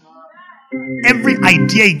generator. Every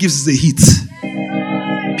idea he gives is a hit.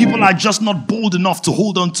 People are just not bold enough to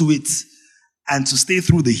hold on to it and to stay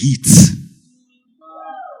through the heat.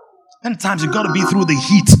 Many times you've got to be through the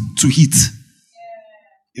heat to heat.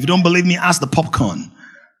 If you don't believe me, ask the popcorn.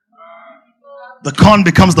 The corn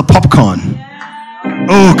becomes the popcorn.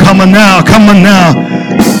 Oh, come on now.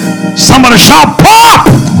 Somebody shout pop!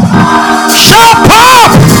 Shout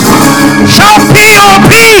pop! Shout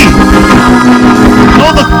P-O-P!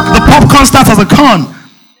 No, the popcorn starts as a corn.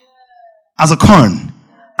 As a corn.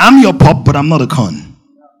 I'm your pop, but I'm not a corn.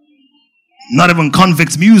 Not even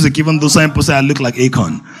convict music, even though some people say I look like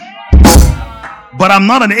Akon. But I'm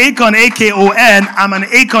not an Akon, A-K-O-N. I'm an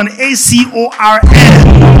Akon, A-C-O-R-N.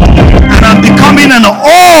 And I'm becoming an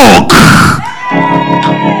oak.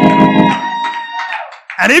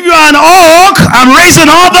 And if you're an oak, I'm raising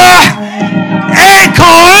other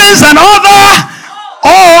acorns and other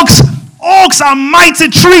oaks. Oaks are mighty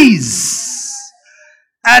trees.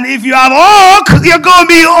 And if you have oak, you're going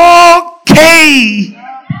to be okay.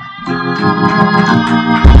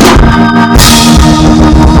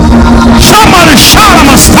 Somebody shout, I'm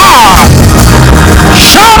a star.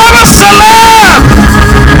 Shout, I'm a celeb.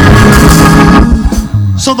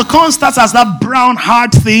 So the corn starts as that brown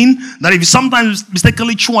hard thing that if you sometimes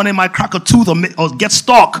mistakenly chew on it, might crack a tooth or get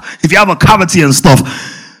stuck if you have a cavity and stuff.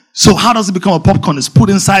 So how does it become a popcorn? It's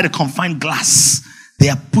put inside a confined glass. They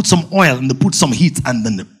have put some oil and they put some heat and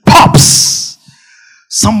then it pops.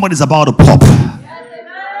 Somebody's about to pop.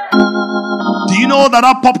 Do you know that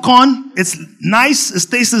our popcorn, it's nice, it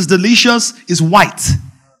tastes delicious, it's white.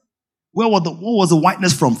 What was the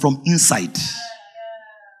whiteness from? From inside.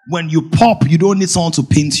 When you pop, you don't need someone to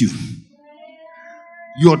paint you.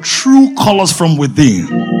 Your true colors from within.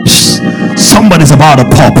 Somebody's about to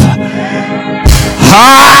pop.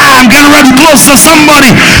 I'm getting ready to close to somebody.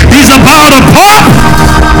 He's about to pop.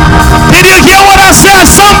 Did you hear what I said?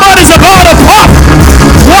 Somebody's about to pop.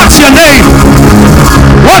 What's your name?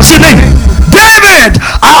 What's your name? David.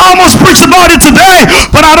 I almost preached about it today,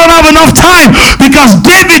 but I don't have enough time because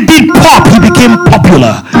David did pop. He became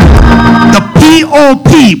popular. The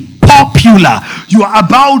P-O-P, popular. You are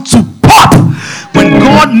about to pop. When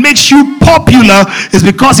God makes you popular, it's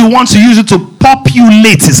because he wants to use it to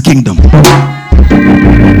populate his kingdom.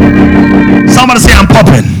 Somebody say, I'm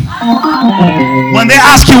popping. When they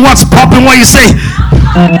ask you what's popping, what you say?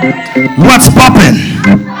 What's popping?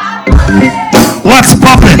 What's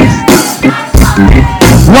popping?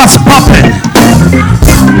 What's popping?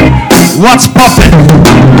 What's popping?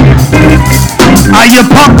 Are you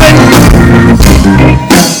popping?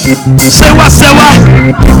 Say what? Say what?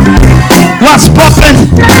 What's popping?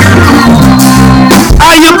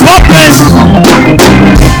 Are you popping?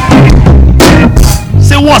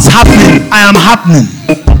 Say what's happening? I am happening.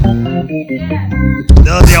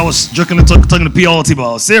 The other day I was jokingly talking to PLT, but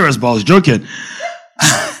I was serious, but I was joking.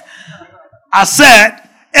 I said,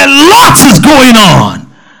 a lot is going on.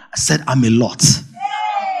 I said, I'm a lot.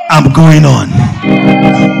 I'm going on.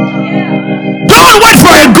 Don't wait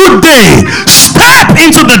for a good day. Step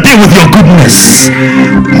into the day with your goodness.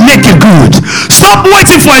 Make it good. Stop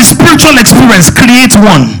waiting for a spiritual experience. Create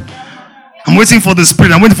one. I'm waiting for the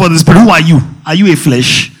spirit. I'm waiting for the spirit. Who are you? Are you a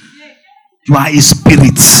flesh? You are a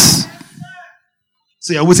spirit.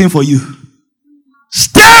 So you're waiting for you.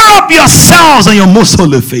 Stir up yourselves and your most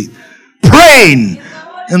holy faith. Praying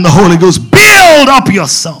in the Holy Ghost. Build up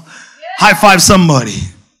yourself. High five somebody.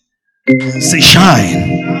 And say shine.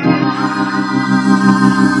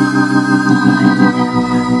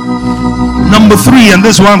 Number 3, and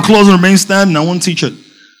this is why I'm closing, remain standing. I won't teach it.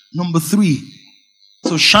 Number 3.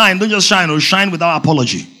 So shine, don't just shine, or shine without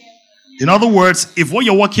apology. In other words, if what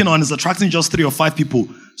you're working on is attracting just 3 or 5 people,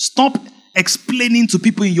 stop explaining to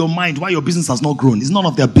people in your mind why your business has not grown. It's none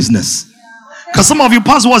of their business. Because some of you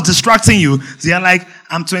past what's distracting you. They're like,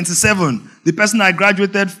 I'm 27. The person I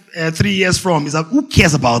graduated 3 years from is like, who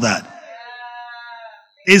cares about that?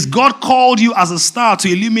 Is God called you as a star to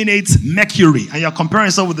illuminate Mercury, and you're comparing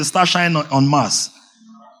yourself with the star shining on Mars?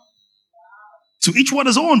 To each one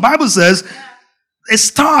his own. Bible says a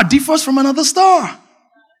star differs from another star.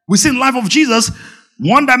 We see in the life of Jesus,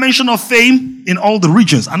 one dimension of fame in all the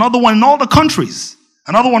regions, another one in all the countries,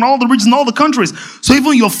 another one in all the regions in all the countries. So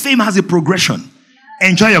even your fame has a progression.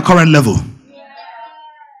 Enjoy your current level.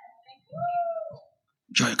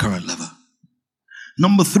 Enjoy your current level.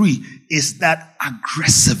 Number 3 is that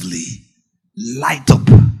aggressively light up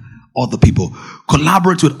other people.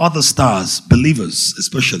 Collaborate with other stars, believers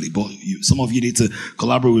especially. But some of you need to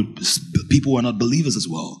collaborate with people who are not believers as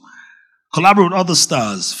well. Collaborate with other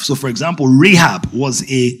stars. So for example, Rahab was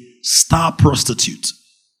a star prostitute.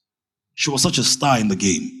 She was such a star in the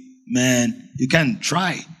game. Man, you can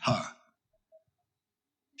try her.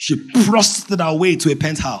 She prostituted her way to a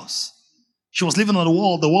penthouse. She was living on the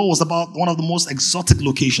wall. The wall was about one of the most exotic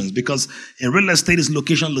locations because in real estate is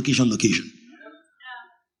location.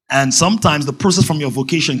 And sometimes the process from your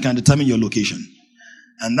vocation can determine your location.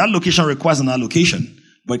 And that location requires an allocation,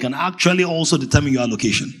 but it can actually also determine your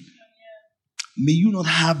allocation. May you not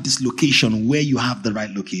have this location where you have the right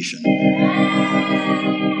location.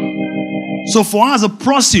 So for her as a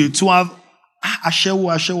prostitute to have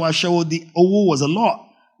Ashewo, the owo was a lot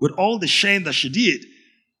with all the shame that she did.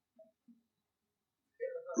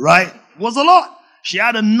 Right? Was a lot. She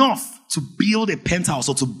had enough to build a penthouse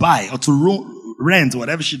or to buy or to rent,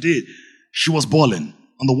 whatever she did. She was balling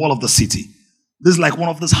on the wall of the city. This is like one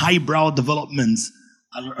of those highbrow developments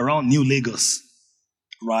around New Lagos,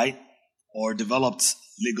 right? Or developed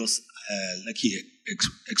Lagos, Lekki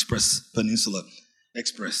Express Peninsula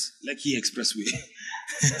Express, Lekki Expressway.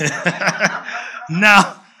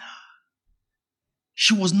 Now,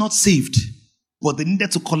 she was not saved, but they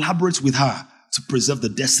needed to collaborate with her to preserve the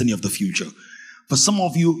destiny of the future. For some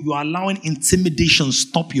of you, you are allowing intimidation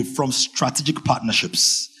stop you from strategic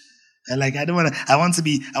partnerships. And like, I want to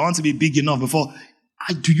be big enough before.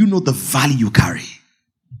 Do you know the value you carry?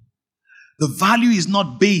 The value is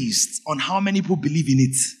not based on how many people believe in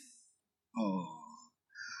it. Oh.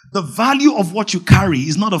 The value of what you carry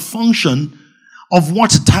is not a function of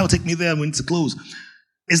what tile. Take me there when to close.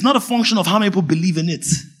 It's not a function of how many people believe in it.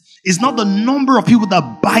 It's not the number of people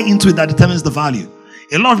that buy into it that determines the value.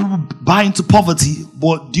 A lot of people buy into poverty,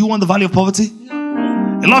 but do you want the value of poverty?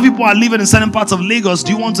 A lot of people are living in certain parts of Lagos.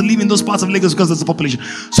 Do you want to live in those parts of Lagos because there's a population?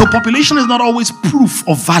 So population is not always proof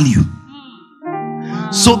of value.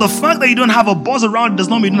 So the fact that you don't have a buzz around does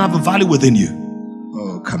not mean you don't have a value within you.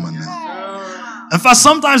 Oh, come on now. In fact,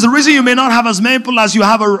 sometimes the reason you may not have as many people as you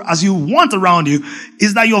have as you want around you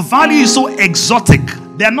is that your value is so exotic.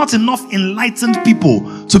 There are not enough enlightened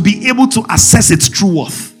people to be able to assess its true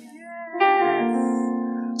worth.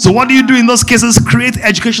 So what do you do in those cases? Create an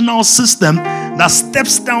educational system that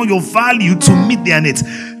steps down your value to meet their needs.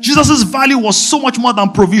 Jesus' value was so much more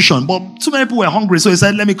than provision, but too many people were hungry, so he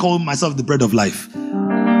said, let me call myself the bread of life.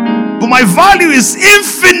 But my value is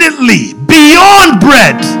infinitely beyond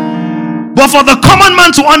bread. But for the common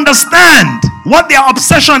man to understand what their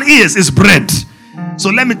obsession is bread. So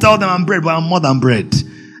let me tell them I'm bread, but I'm more than bread.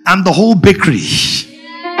 I'm the whole bakery.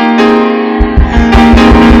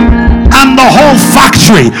 I'm the whole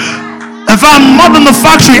factory. If I'm more than the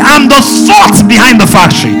factory, I'm the thought behind the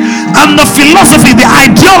factory. I'm the philosophy, the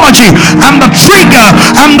ideology. I'm the trigger.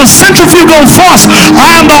 I'm the centrifugal force.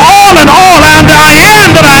 I am the all in all. I'm the I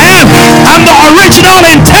am that I am. I'm the original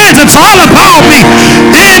intent. It's all about me.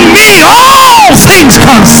 In me, all things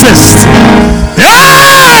consist.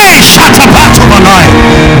 Hey! Shut up,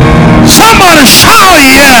 somebody shout,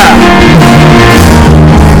 yeah!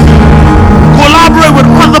 Collaborate with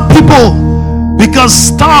other people. Because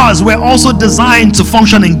stars were also designed to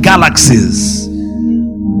function in galaxies.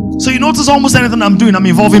 So you notice almost anything I'm doing, I'm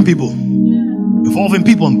involving people. Involving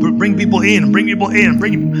people and bring people in,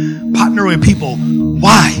 partnering with people.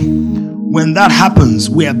 Why? When that happens,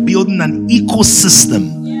 we are building an ecosystem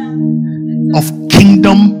of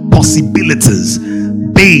kingdom possibilities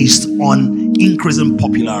based on increasing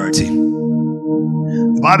popularity.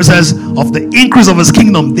 The Bible says, of the increase of his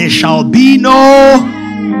kingdom, there shall be no...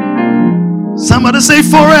 Somebody say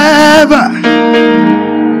forever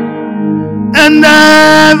and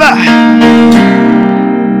ever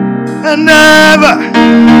and ever.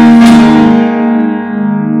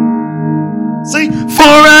 Say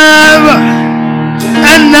forever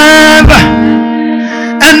and ever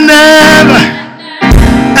and ever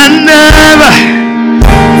and ever.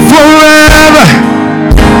 Forever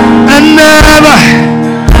and ever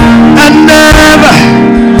and ever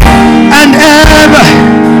and ever.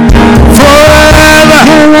 Forever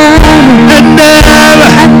and ever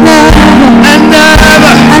and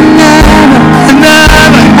ever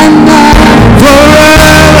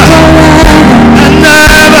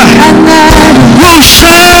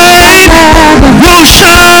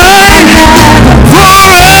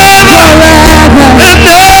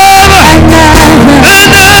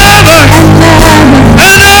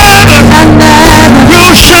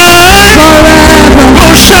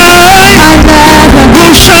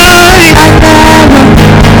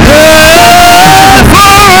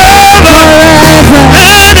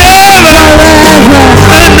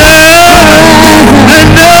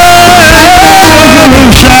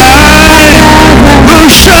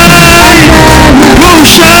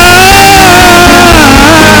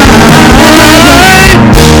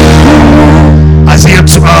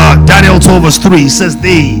verse 3 says,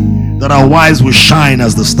 they that are wise will shine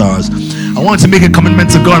as the stars. I want to make a commitment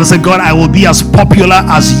to God and say, God, I will be as popular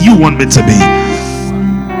as you want me to be.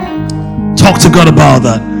 Talk to God about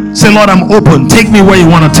that. Say, Lord, I'm open. Take me where you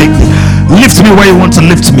want to take me. Lift me where you want to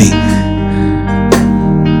lift me.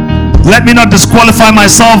 Let me not disqualify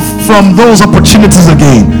myself from those opportunities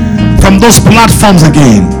again, from those platforms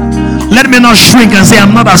again. Let me not shrink and say,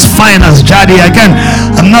 I'm not as fine as Jadi again.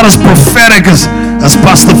 I'm not as prophetic as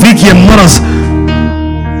Pastor Vicky. I'm not as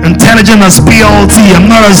intelligent as PLT. I'm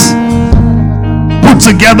not as put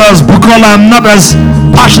together as Bukola. I'm not as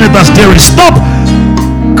passionate as Derry. Stop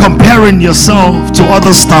comparing yourself to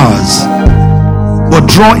other stars, but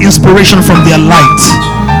draw inspiration from their light.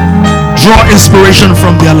 Draw inspiration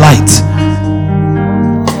from their light.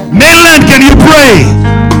 Mainland, can you pray?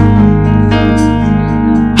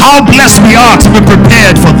 How blessed we are to be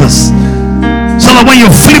prepared for this, so that when you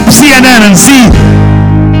flip CNN and see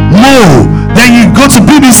Mo, then you go to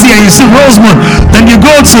BBC and you see Rosemont, then you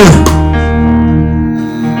go to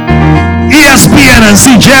ESPN and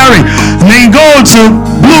see Jerry, and then you go to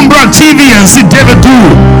Bloomberg TV and see David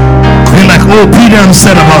Dool. You're like, oh, Peter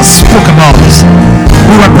spoke about this.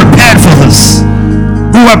 We were prepared for this.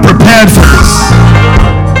 We were prepared for this.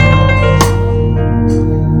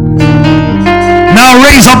 Now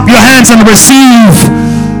raise up your hands and receive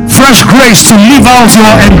fresh grace to live out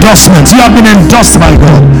your endorsements. You have been endorsed by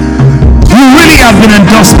God. You really have been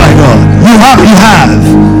endorsed by God. You have.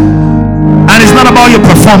 And it's not about your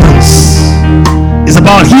performance. It's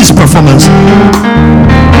about His performance.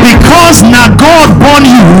 Because now God born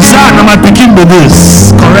you, son, I'm begin with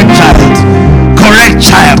this. Correct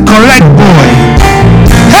child, correct boy.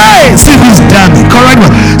 Hey, see this dummy, correct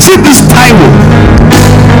boy. See this Taiwo.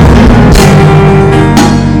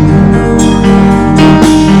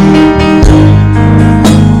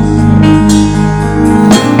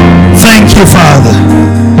 Thank you, Father.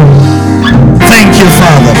 Thank you,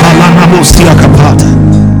 Father.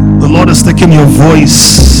 The Lord is taking your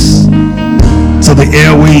voice to the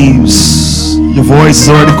airwaves. Your voice is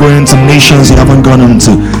already going to nations you haven't gone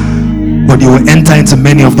into, but you will enter into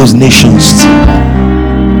many of those nations.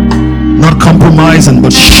 Not compromising,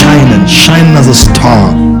 but shining as a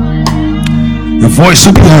star. Your voice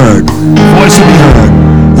will be heard. Your voice will be heard.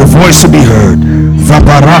 Your voice will be heard.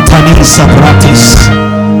 Vaparatani sapratis.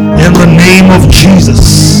 In the name of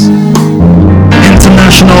Jesus.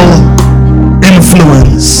 International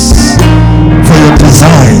influence for your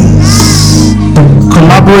designs.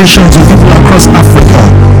 Collaborations with people across Africa.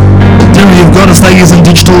 Then you've got to start using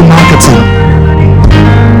digital marketing.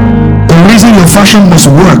 The reason your fashion must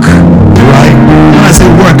work, right? When I say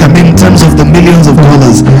work, I mean in terms of the millions of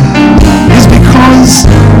dollars, is because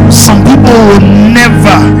some people will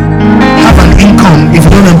never have an income if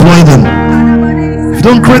you don't employ them, if you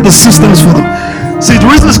don't create the systems for them. See, the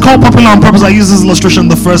reason it's called Popular on Purpose, I use this illustration in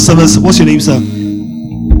the first service. What's your name, sir?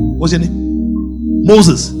 What's your name?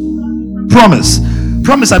 Moses.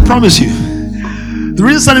 Promise, I promise you. The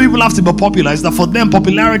reason some people have to be popular is that for them,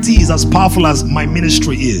 popularity is as powerful as my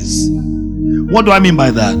ministry is. What do I mean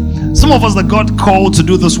by that? Some of us that God called to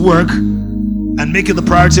do this work and make it the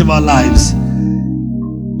priority of our lives,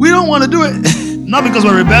 we don't want to do it. Not because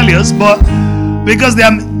we're rebellious, but because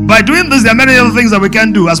by doing this, there are many other things that we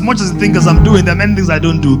can do. As much as the things I'm doing, there are many things I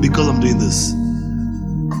don't do because I'm doing this.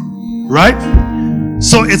 Right?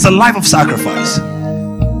 So it's a life of sacrifice.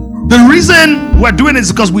 The reason we're doing it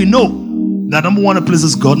is because we know that number one, it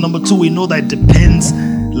pleases God. Number two, we know that it depends.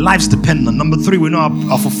 Life's dependent. Number three, we know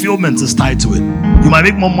our fulfillment is tied to it. You might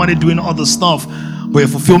make more money doing other stuff, but your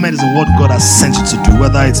fulfillment is in what God has sent you to do,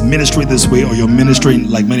 whether it's ministry this way or you're ministering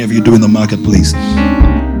like many of you do in the marketplace.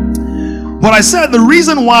 But I said the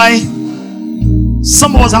reason why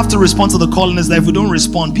some of us have to respond to the calling is that if we don't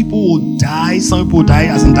respond, people will die. Some people die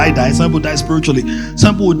as in die. Some people die spiritually.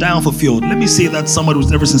 Some people will die unfulfilled. Let me say that somebody who's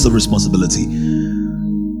never sense of responsibility.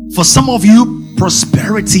 For some of you,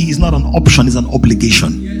 prosperity is not an option, it's an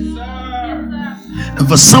obligation. And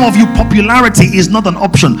for some of you, popularity is not an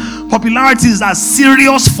option. Popularity is as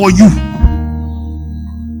serious for you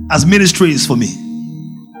as ministry is for me.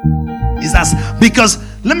 Because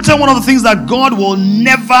let me tell you one of the things that God will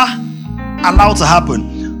never allow to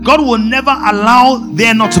happen. God will never allow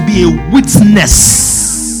there not to be a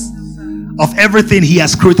witness of everything He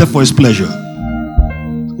has created for His pleasure.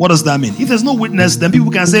 What does that mean? If there's no witness, then people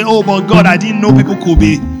can say, oh, but God, I didn't know people could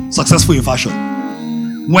be successful in fashion.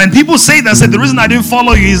 When people say that, the reason I didn't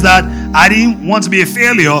follow you is that I didn't want to be a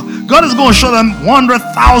failure, God is going to show them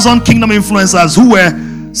 100,000 kingdom influencers who were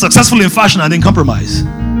successful in fashion and didn't compromise.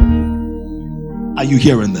 Are you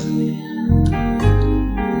hearing that?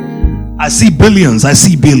 I see billions.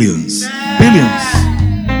 Billions.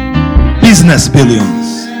 Business billions.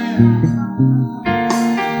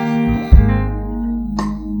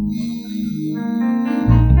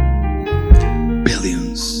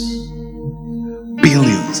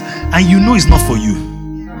 Billions. And you know it's not for you.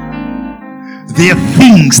 Their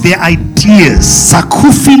things, their ideas.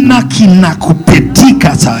 Sakufina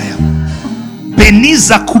kinakupetikataya.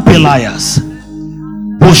 Beniza kupelayas.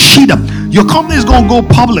 Boshida. Your company is going to go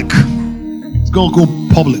public. It's going to go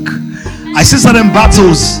public. I see certain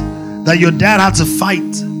battles that your dad had to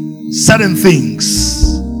fight. Certain things.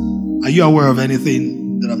 Are you aware of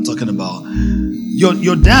anything that I'm talking about?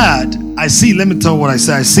 Your dad, I see, let me tell you what I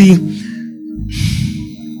say. I see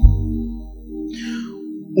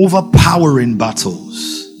overpowering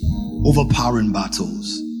battles.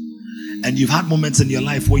 And you've had moments in your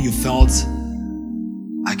life where you felt,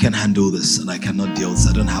 I can handle this and I cannot deal with this.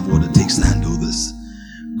 I don't have what it takes to handle this.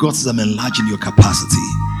 God says, I'm enlarging your capacity.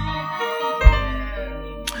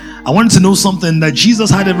 I wanted to know something, that Jesus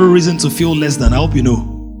had every reason to feel less than. I hope you know.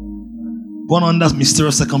 Born under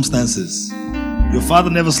mysterious circumstances. Your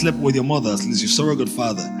father never slept with your mother, at least your surrogate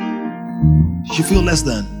father. You feel less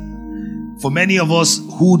than. For many of us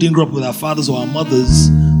who didn't grow up with our fathers or our mothers,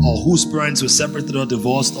 or whose parents were separated or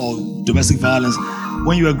divorced or domestic violence,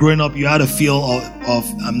 when you were growing up, you had a feel of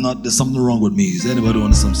there's something wrong with me. Is anybody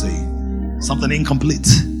understand what I'm saying? Something incomplete.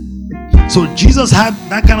 So Jesus had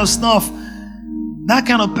that kind of stuff. That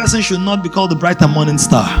kind of person should not be called the bright and morning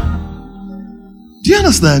star. Do you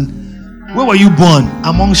understand? Where were you born?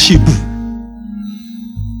 Among sheep.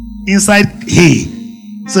 Inside hay.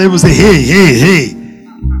 So he would say, hey, hey, hey.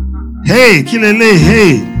 Hey, kilele,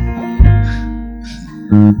 hey.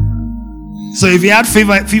 So if you had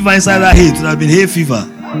fever inside that hay, it would have been hay fever.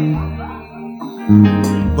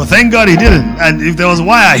 But thank God he didn't. And if there was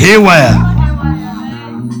wire, hay wire.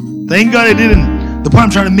 Thank God he didn't. The point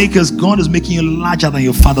I'm trying to make is, God is making you larger than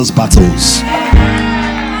your father's battles.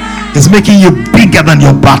 He's making you bigger than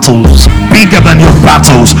your battles. Bigger than your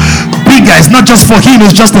battles. Bigger. It's not just for him,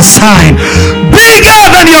 it's just a sign. Bigger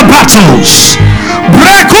than your battles.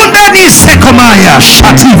 Brakundani sekomaya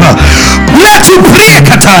shativa. Letu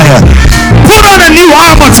pliekataya. Put on a new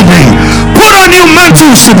armor today. Put on new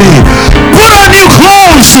mantles today. Put on new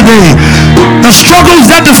clothes today. The struggles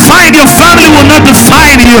that define your family will not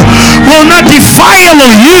define you. Will not defile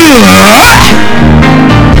you.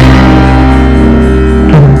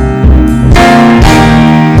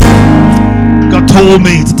 Told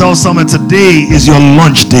me to tell someone, today is your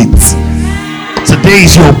launch date. Today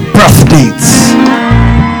is your birth date.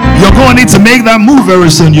 You're going to need to make that move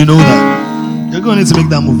very soon. You know that. You're going to need to make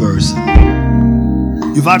that move very soon.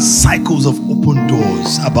 You've had cycles of open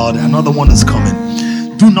doors about it. Another one is coming.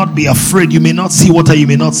 Do not be afraid. You may not see water, you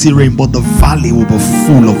may not see rain, but the valley will be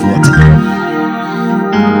full of water.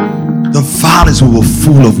 The valleys will be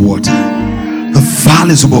full of water. The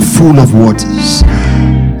valleys will be full of waters.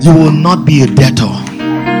 You will not be a debtor.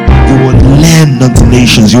 You will lend unto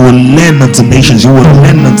nations. You will lend unto nations. You will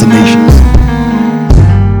lend unto nations.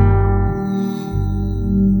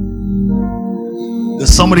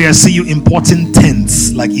 There's somebody, I see you importing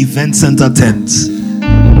tents, like event center tents.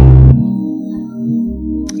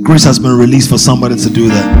 Grace has been released for somebody to do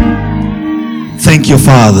that. Thank you,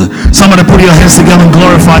 Father. Somebody put your hands together and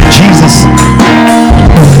glorify Jesus.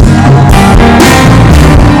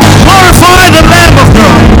 Glorify the Lamb of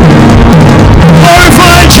God.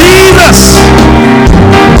 Glorify Jesus.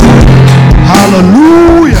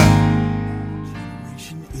 Hallelujah.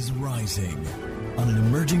 Generation is rising on an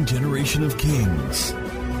emerging generation of kings.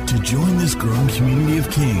 To join this growing community of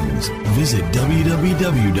kings, visit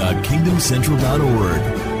www.kingdomcentral.org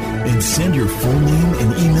and send your full name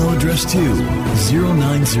and email address to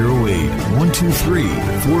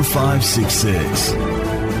 0908-123-4566.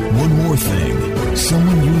 One more thing,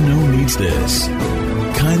 someone you know needs this.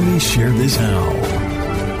 Kindly share this now.